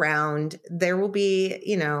go around. There will be,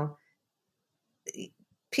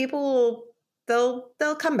 people,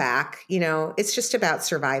 they'll come back. It's just about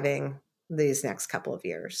surviving these next couple of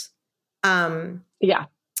years. Yeah.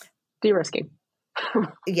 De-risking.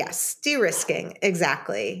 Yes, de-risking.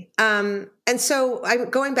 Exactly. And so I'm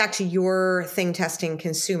going back to your thing testing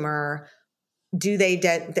consumer. Are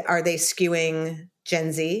they skewing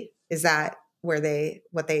Gen Z? Is that where they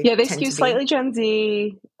they skew slightly Gen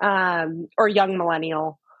Z, or young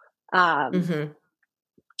millennial,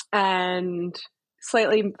 and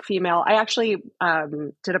slightly female. I actually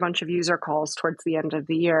did a bunch of user calls towards the end of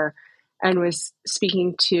the year and was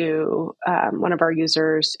speaking to one of our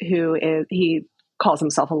users he calls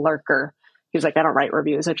himself a lurker. He's like, I don't write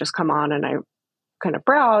reviews. I just come on and I kind of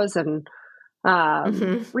browse and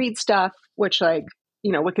read stuff, which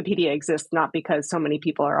Wikipedia exists not because so many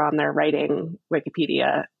people are on there writing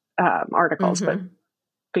Wikipedia articles, but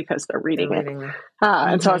because they're reading it.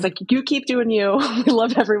 And so I was like, you keep doing you. We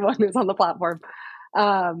love everyone who's on the platform.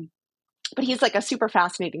 But he's like a super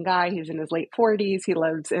fascinating guy. He's in his late 40s. He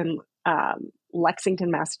lives in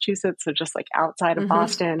Lexington, Massachusetts, so just like outside of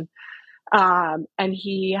Boston. And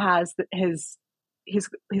he has he's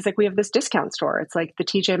like, we have this discount store. It's like the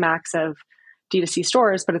TJ Maxx of D2C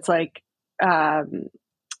stores, but it's like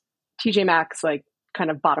TJ Maxx, like kind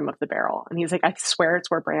of bottom of the barrel. And he's like, I swear it's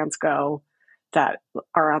where brands go that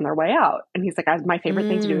are on their way out. And he's like, my favorite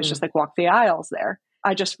thing to do is just like walk the aisles there.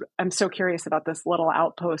 I'm so curious about this little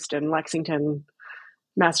outpost in Lexington,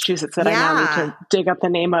 Massachusetts that I now need to dig up the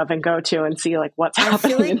name of and go to and see like what's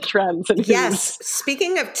happening in trends. And yes.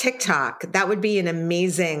 Speaking of TikTok, that would be an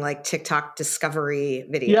amazing like TikTok discovery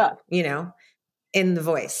video, in the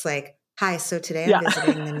voice, like, hi, so today I'm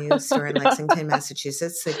visiting the new store in Lexington,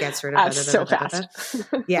 Massachusetts that gets rid of so fast.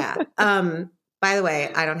 Yeah. By the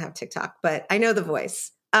way, I don't have TikTok, but I know the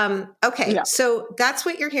voice. Okay. Yeah. So that's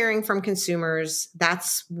what you're hearing from consumers.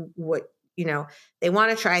 That's what, they want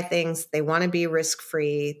to try things. They want to be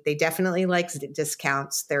risk-free. They definitely like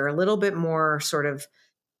discounts. They're a little bit more sort of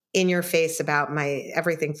in your face about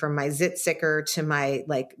everything from my zit sticker to my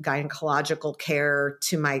like gynecological care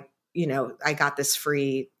to my, I got this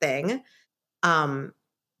free thing.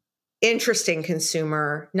 Interesting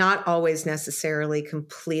consumer, not always necessarily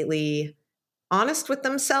completely honest with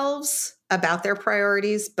themselves about their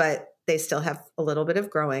priorities, but they still have a little bit of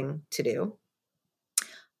growing to do.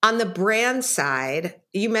 On the brand side,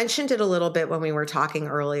 you mentioned it a little bit when we were talking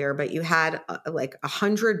earlier, but you had like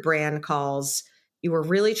 100 brand calls. You were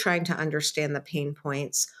really trying to understand the pain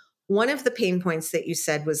points. One of the pain points that you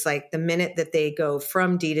said was like the minute that they go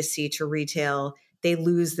from D2C to retail, they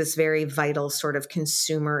lose this very vital sort of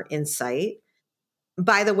consumer insight.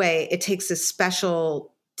 By the way, it takes a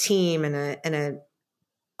special team and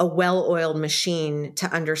a well-oiled machine to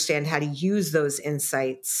understand how to use those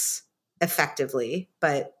insights effectively,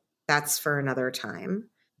 but that's for another time.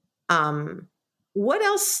 What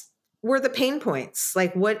else were the pain points?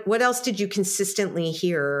 Like what else did you consistently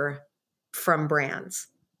hear from brands?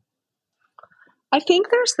 I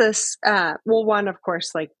think there's this, one, of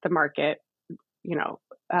course, like the market,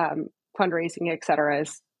 fundraising, et cetera,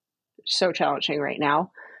 is so challenging right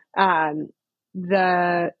now. I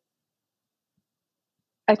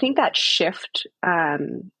think that shift,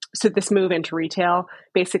 so this move into retail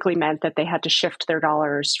basically meant that they had to shift their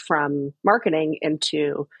dollars from marketing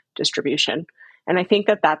into distribution. And I think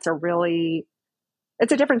that that's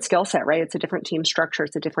it's a different skill set, right? It's a different team structure.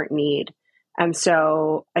 It's a different need. And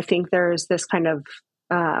so I think there's this kind of,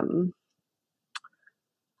 I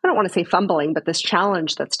don't want to say fumbling, but this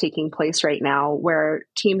challenge that's taking place right now where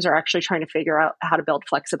teams are actually trying to figure out how to build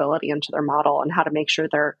flexibility into their model and how to make sure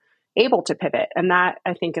they're able to pivot. And that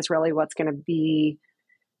I think is really what's going to be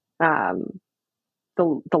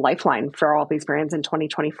the lifeline for all these brands in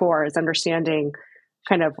 2024 is understanding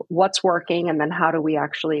kind of what's working and then how do we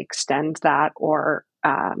actually extend that or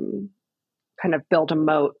kind of build a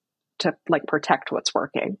moat to like protect what's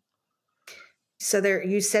working. So there,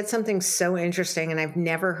 you said something so interesting, and I've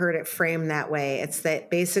never heard it framed that way. It's that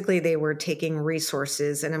basically they were taking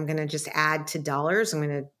resources, and I'm going to just add to dollars. I'm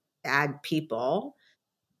going to add people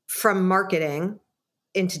from marketing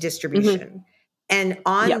into distribution. Mm-hmm. And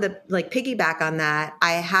on the like piggyback on that,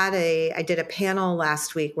 I did a panel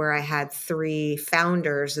last week where I had 3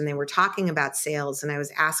 founders, and they were talking about sales, and I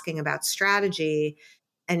was asking about strategy.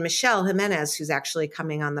 And Michelle Jimenez, who's actually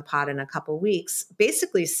coming on the pod in a couple of weeks,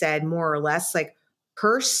 basically said more or less like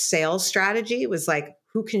her sales strategy was like,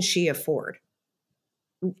 who can she afford?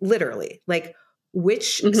 Literally, like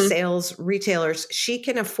which sales retailers she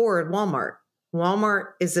can afford. Walmart.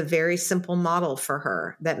 Walmart is a very simple model for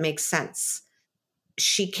her that makes sense.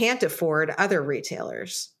 She can't afford other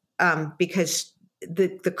retailers because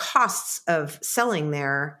the costs of selling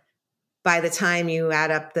there, by the time you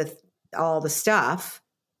add up all the stuff,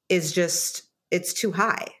 is just, it's too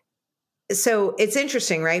high. So it's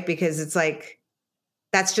interesting, right? Because it's like,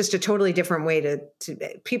 that's just a totally different way to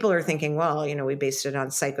people are thinking, well, you know, we based it on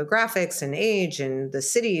psychographics and age and the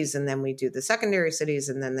cities, and then we do the secondary cities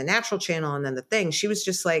and then the natural channel and then the thing. She was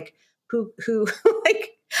just like, who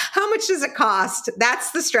like, how much does it cost?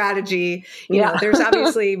 That's the strategy. You know, there's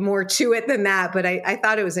obviously more to it than that, but I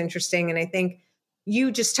thought it was interesting. And I think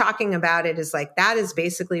you just talking about it is like, that is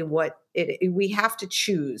basically what we have to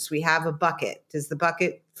choose. We have a bucket. Does the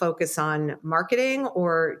bucket focus on marketing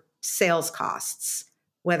or sales costs?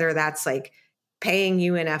 Whether that's like paying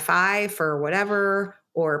UNFI for whatever,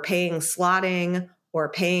 or paying slotting, or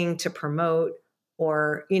paying to promote,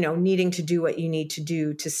 or, you know, needing to do what you need to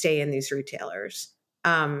do to stay in these retailers.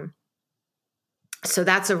 So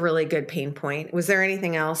that's a really good pain point. Was there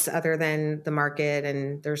anything else other than the market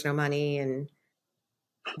and there's no money and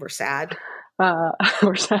we're sad?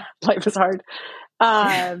 We're sad. Life is hard.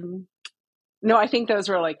 No, I think those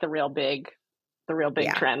were like the real big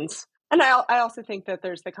trends. And I also think that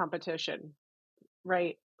there's the competition,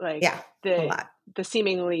 right? Like the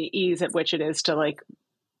seemingly ease at which it is to like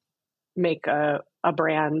make a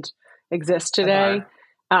brand exist today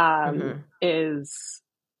is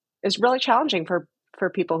really challenging for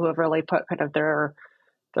people who have really put kind of their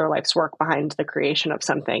life's work behind the creation of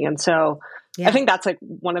something. And so I think that's like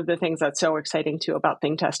one of the things that's so exciting too about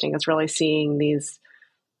Thing Testing is really seeing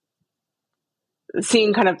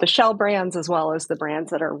kind of the shell brands as well as the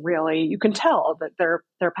brands that are really, you can tell that they're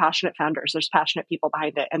passionate founders. There's passionate people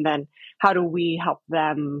behind it. And then how do we help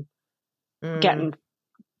them get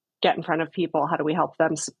in front of people? How do we help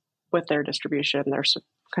them with their distribution,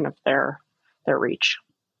 their reach?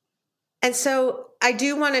 And so I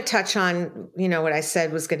do want to touch on, you know, what I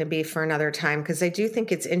said was going to be for another time, because I do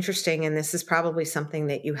think it's interesting. And this is probably something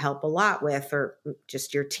that you help a lot with, or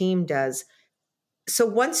just your team does. So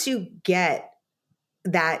once you get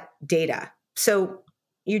that data, so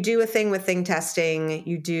you do a thing with Thing Testing,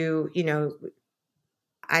 you do, you know,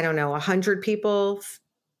 I don't know, 100 people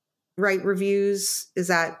write reviews. Is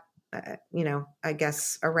that, you know, I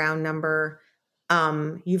guess a round number.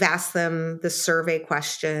 You've asked them the survey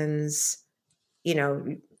questions, you know,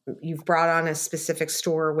 you've brought on a specific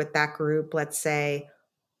store with that group. Let's say,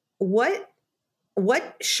 what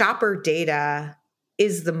shopper data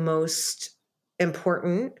is the most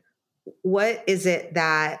important? What is it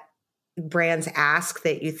that brands ask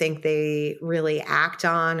that you think they really act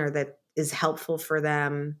on, or that is helpful for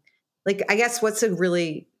them? Like, I guess what's a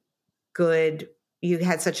really good, you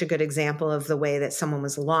had such a good example of the way that someone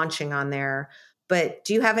was launching on there. But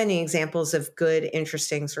do you have any examples of good,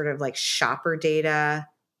 interesting sort of like shopper data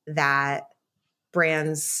that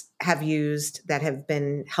brands have used that have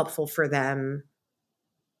been helpful for them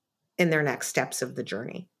in their next steps of the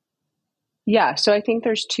journey? Yeah. So I think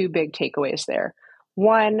there's 2 big takeaways there.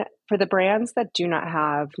 One, for the brands that do not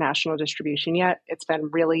have national distribution yet, it's been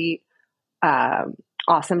really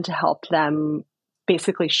awesome to help them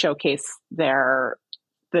basically showcase the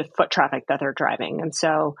foot traffic that they're driving. And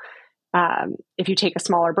so if you take a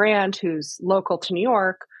smaller brand who's local to New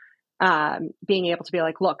York, being able to be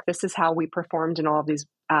like, look, this is how we performed in all of these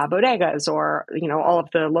bodegas, or, you know, all of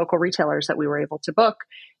the local retailers that we were able to book,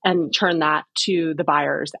 and turn that to the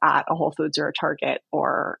buyers at a Whole Foods or a Target,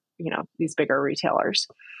 or, you know, these bigger retailers.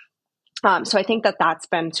 So I think that that's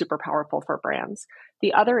been super powerful for brands.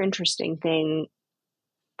 The other interesting thing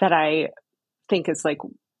that I think is like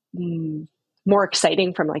more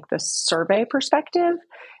exciting from like the survey perspective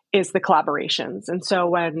is the collaborations. And so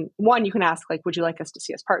when you can ask, like, would you like us to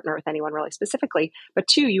see us partner with anyone really specifically? But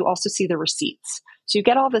 2, you also see the receipts. So you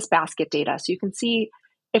get all this basket data. So you can see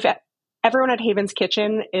if everyone at Haven's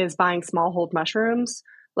Kitchen is buying small hold mushrooms,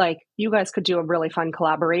 like you guys could do a really fun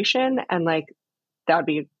collaboration, and like that would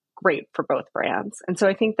be great for both brands. And so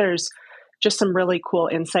I think there's just some really cool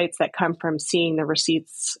insights that come from seeing the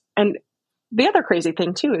receipts. And the other crazy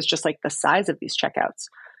thing too is just like the size of these checkouts.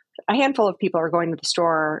 A handful of people are going to the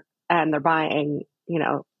store and they're buying, you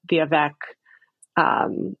know, the Avec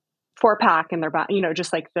 4-pack, and they're buying, you know,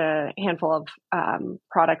 just like the handful of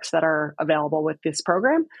products that are available with this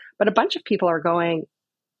program. But a bunch of people are going,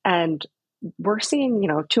 and we're seeing, you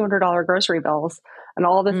know, $200 grocery bills and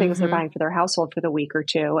all the things they're buying for their household for the week or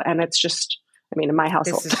two. And it's just, I mean, in my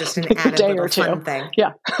household, this is just an added little fun thing.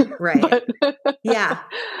 Yeah. Right. Yeah.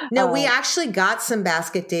 No, we actually got some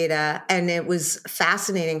basket data, and it was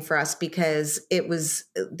fascinating for us because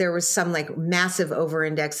there was some like massive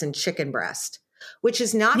over-index in chicken breast, which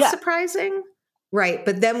is not surprising. Right.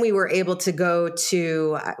 But then we were able to go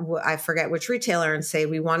to, I forget which retailer, and say,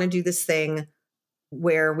 we want to do this thing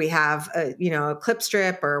where we have a clip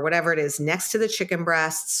strip or whatever it is next to the chicken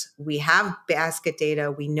breasts. We have basket data.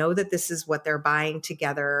 We know that this is what they're buying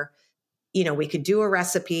together. You know, we could do a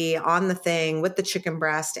recipe on the thing with the chicken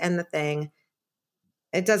breast and the thing.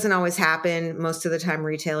 It doesn't always happen. Most of the time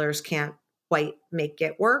retailers can't quite make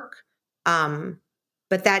it work.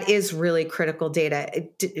 But that is really critical data.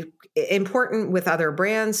 Important with other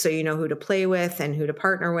brands, so you know who to play with and who to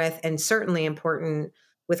partner with, and certainly important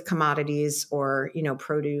with commodities or, you know,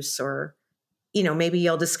 produce, or, you know, maybe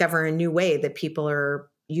you'll discover a new way that people are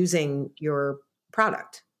using your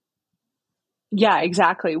product. Yeah,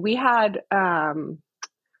 exactly. We had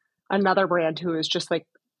another brand who was just like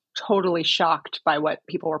totally shocked by what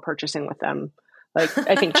people were purchasing with them. Like,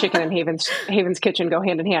 I think Chicken and Haven's Kitchen go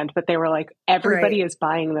hand in hand, but they were like, everybody is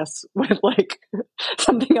buying this with like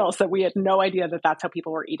something else that we had no idea that that's how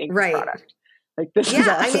people were eating this product. Like, this is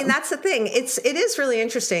awesome. I mean, that's the thing. It is really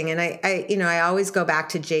interesting. And I always go back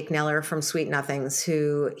to Jake Neller from Sweet Nothings,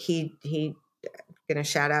 who he going to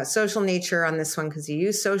shout out Social Nature on this one, because he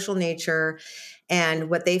used Social Nature. And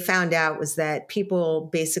what they found out was that people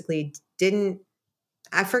basically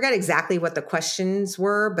I forget exactly what the questions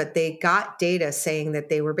were, but they got data saying that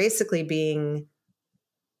they were basically being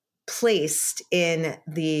placed in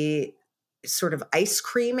the sort of ice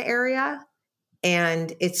cream area.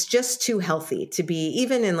 And it's just too healthy to be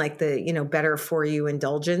even in like the, you know, better for you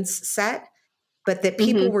indulgence set, but that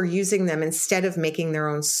people were using them instead of making their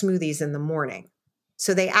own smoothies in the morning.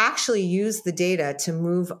 So they actually used the data to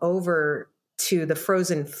move over to the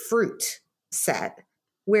frozen fruit set,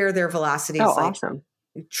 where their velocity is awesome.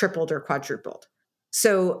 Tripled or quadrupled.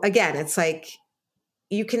 So again, it's like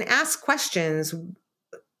you can ask questions,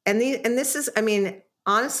 and this is, I mean,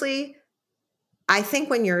 honestly, I think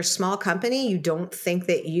when you're a small company, you don't think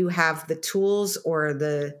that you have the tools or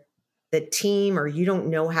the team, or you don't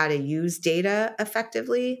know how to use data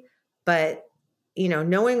effectively. But, you know,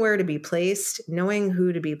 knowing where to be placed, knowing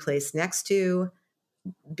who to be placed next to,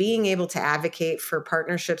 being able to advocate for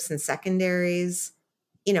partnerships and secondaries,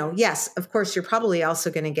 you know, yes, of course, you're probably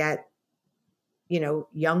also going to get, you know,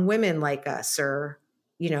 young women like us, or,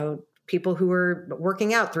 you know, people who are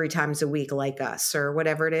working out 3 times a week like us, or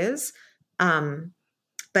whatever it is.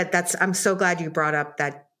 But I'm so glad you brought up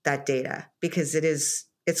that data, because it's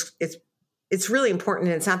really important,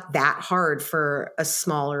 and it's not that hard for a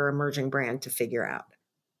smaller emerging brand to figure out.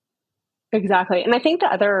 Exactly. And I think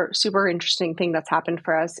the other super interesting thing that's happened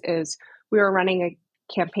for us is we were running a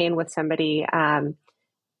campaign with somebody,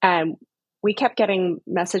 and we kept getting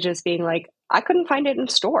messages being like, I couldn't find it in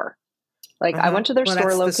store. Like, I went to their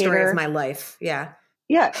store locator. That's the story of my life. Yeah.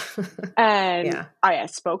 Yeah. And I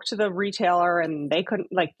spoke to the retailer, and they couldn't,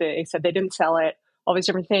 like, they said they didn't sell it, all these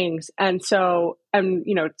different things. And so,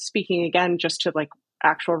 you know, speaking again, just to like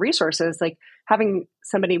actual resources, like having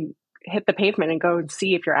somebody hit the pavement and go and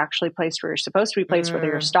see if you're actually placed where you're supposed to be placed, whether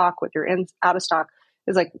you're stock, whether you're out of stock,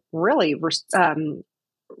 is like really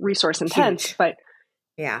resource intense, but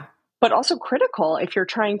also critical if you're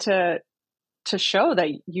trying to show that,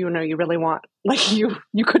 you know, you really want, like,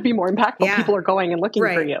 you could be more impactful. Yeah. People are going and looking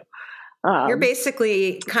for you. You're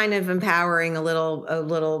basically kind of empowering a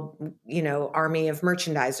little, you know, army of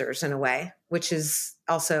merchandisers in a way, which is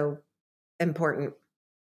also important.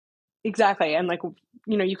 Exactly. And like,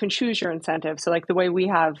 you know, you can choose your incentive. So like the way we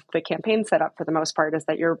have the campaign set up for the most part is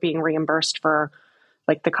that you're being reimbursed for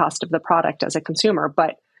like the cost of the product as a consumer.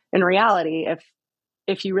 But in reality,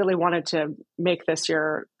 if you really wanted to make this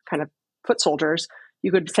your kind of foot soldiers,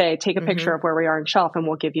 you could say, take a picture of where we are on shelf, and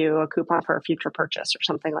we'll give you a coupon for a future purchase or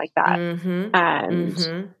something like that.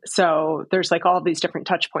 And so there's like all of these different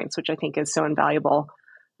touch points, which I think is so invaluable,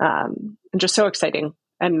 and just so exciting.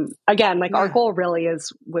 And again, like our goal really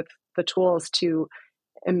is with the tools to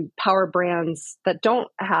empower brands that don't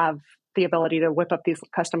have the ability to whip up these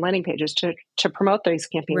custom landing pages to promote these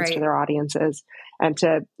campaigns to their audiences and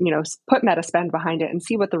to, put meta spend behind it and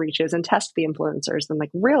see what the reach is and test the influencers and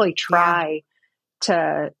like really try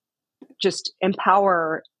to just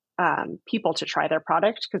empower people to try their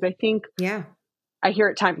product. Cause I think, I hear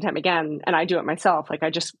it time and time again, and I do it myself. Like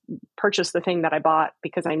I just purchase the thing that I bought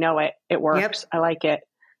because I know it works. I like it.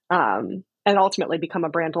 And ultimately become a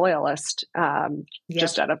brand loyalist,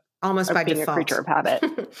 just out of almost by being default. A creature of habit.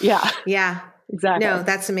 Yeah. Yeah. Exactly. No,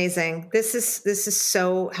 that's amazing. This is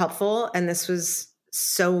so helpful. And this was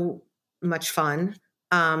so much fun.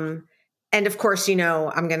 And of course,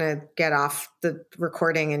 I'm going to get off the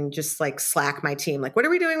recording and just like Slack my team. Like, what are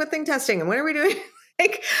we doing with thing testing? And what are we doing?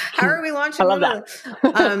 Like, how are we launching? I love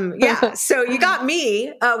that. So you got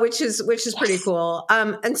me, which is pretty cool.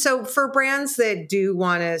 And so for brands that do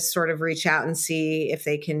want to sort of reach out and see if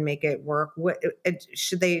they can make it work,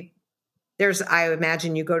 should they? I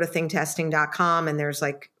imagine you go to thingtesting.com and there's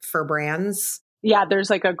like for brands. Yeah, there's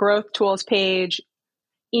like a growth tools page.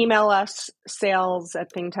 Email us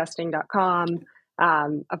sales@thingtesting.com.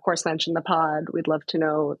 Of course, mention the pod. We'd love to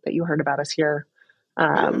know that you heard about us here.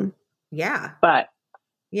 But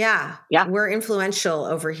yeah, we're influential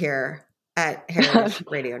over here at Heritage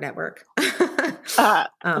Radio Network.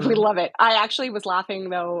 We love it. I actually was laughing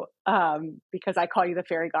though, because I call you the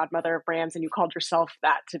fairy godmother of brands and you called yourself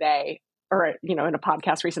that today or, in a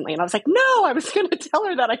podcast recently. And I was like, no, I was going to tell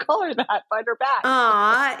her that. I call her that, find her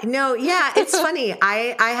back. No. Yeah. It's funny.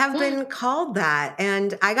 I have been called that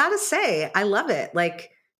and I gotta say, I love it.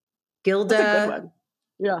 Like Gilda,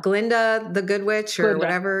 Glinda, the Good Witch or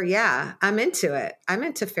whatever. Yeah. I'm into it. I'm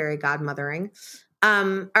into fairy godmothering.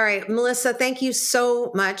 All right, Melissa, thank you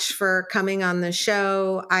so much for coming on the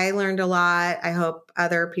show. I learned a lot. I hope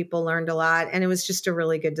other people learned a lot. And it was just a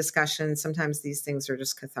really good discussion. Sometimes these things are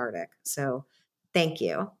just cathartic. So thank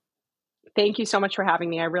you. Thank you so much for having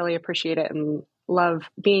me. I really appreciate it and love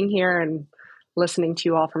being here and listening to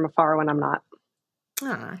you all from afar when I'm not.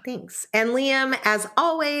 Thanks. And Liam, as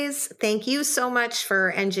always, thank you so much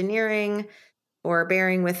for engineering or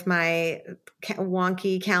bearing with my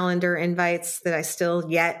wonky calendar invites that I still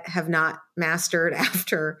yet have not mastered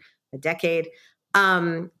after a decade.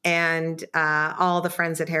 And all the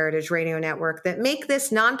friends at Heritage Radio Network that make this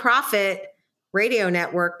nonprofit radio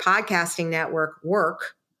network, podcasting network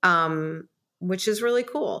work, which is really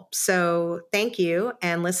cool. So thank you.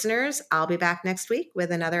 And listeners, I'll be back next week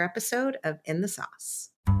with another episode of In the Sauce.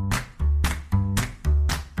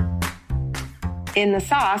 In the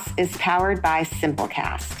Sauce is powered by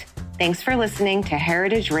Simplecast. Thanks for listening to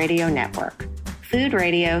Heritage Radio Network, food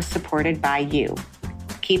radio supported by you.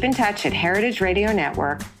 Keep in touch at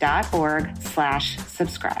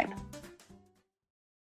heritageradionetwork.org/subscribe.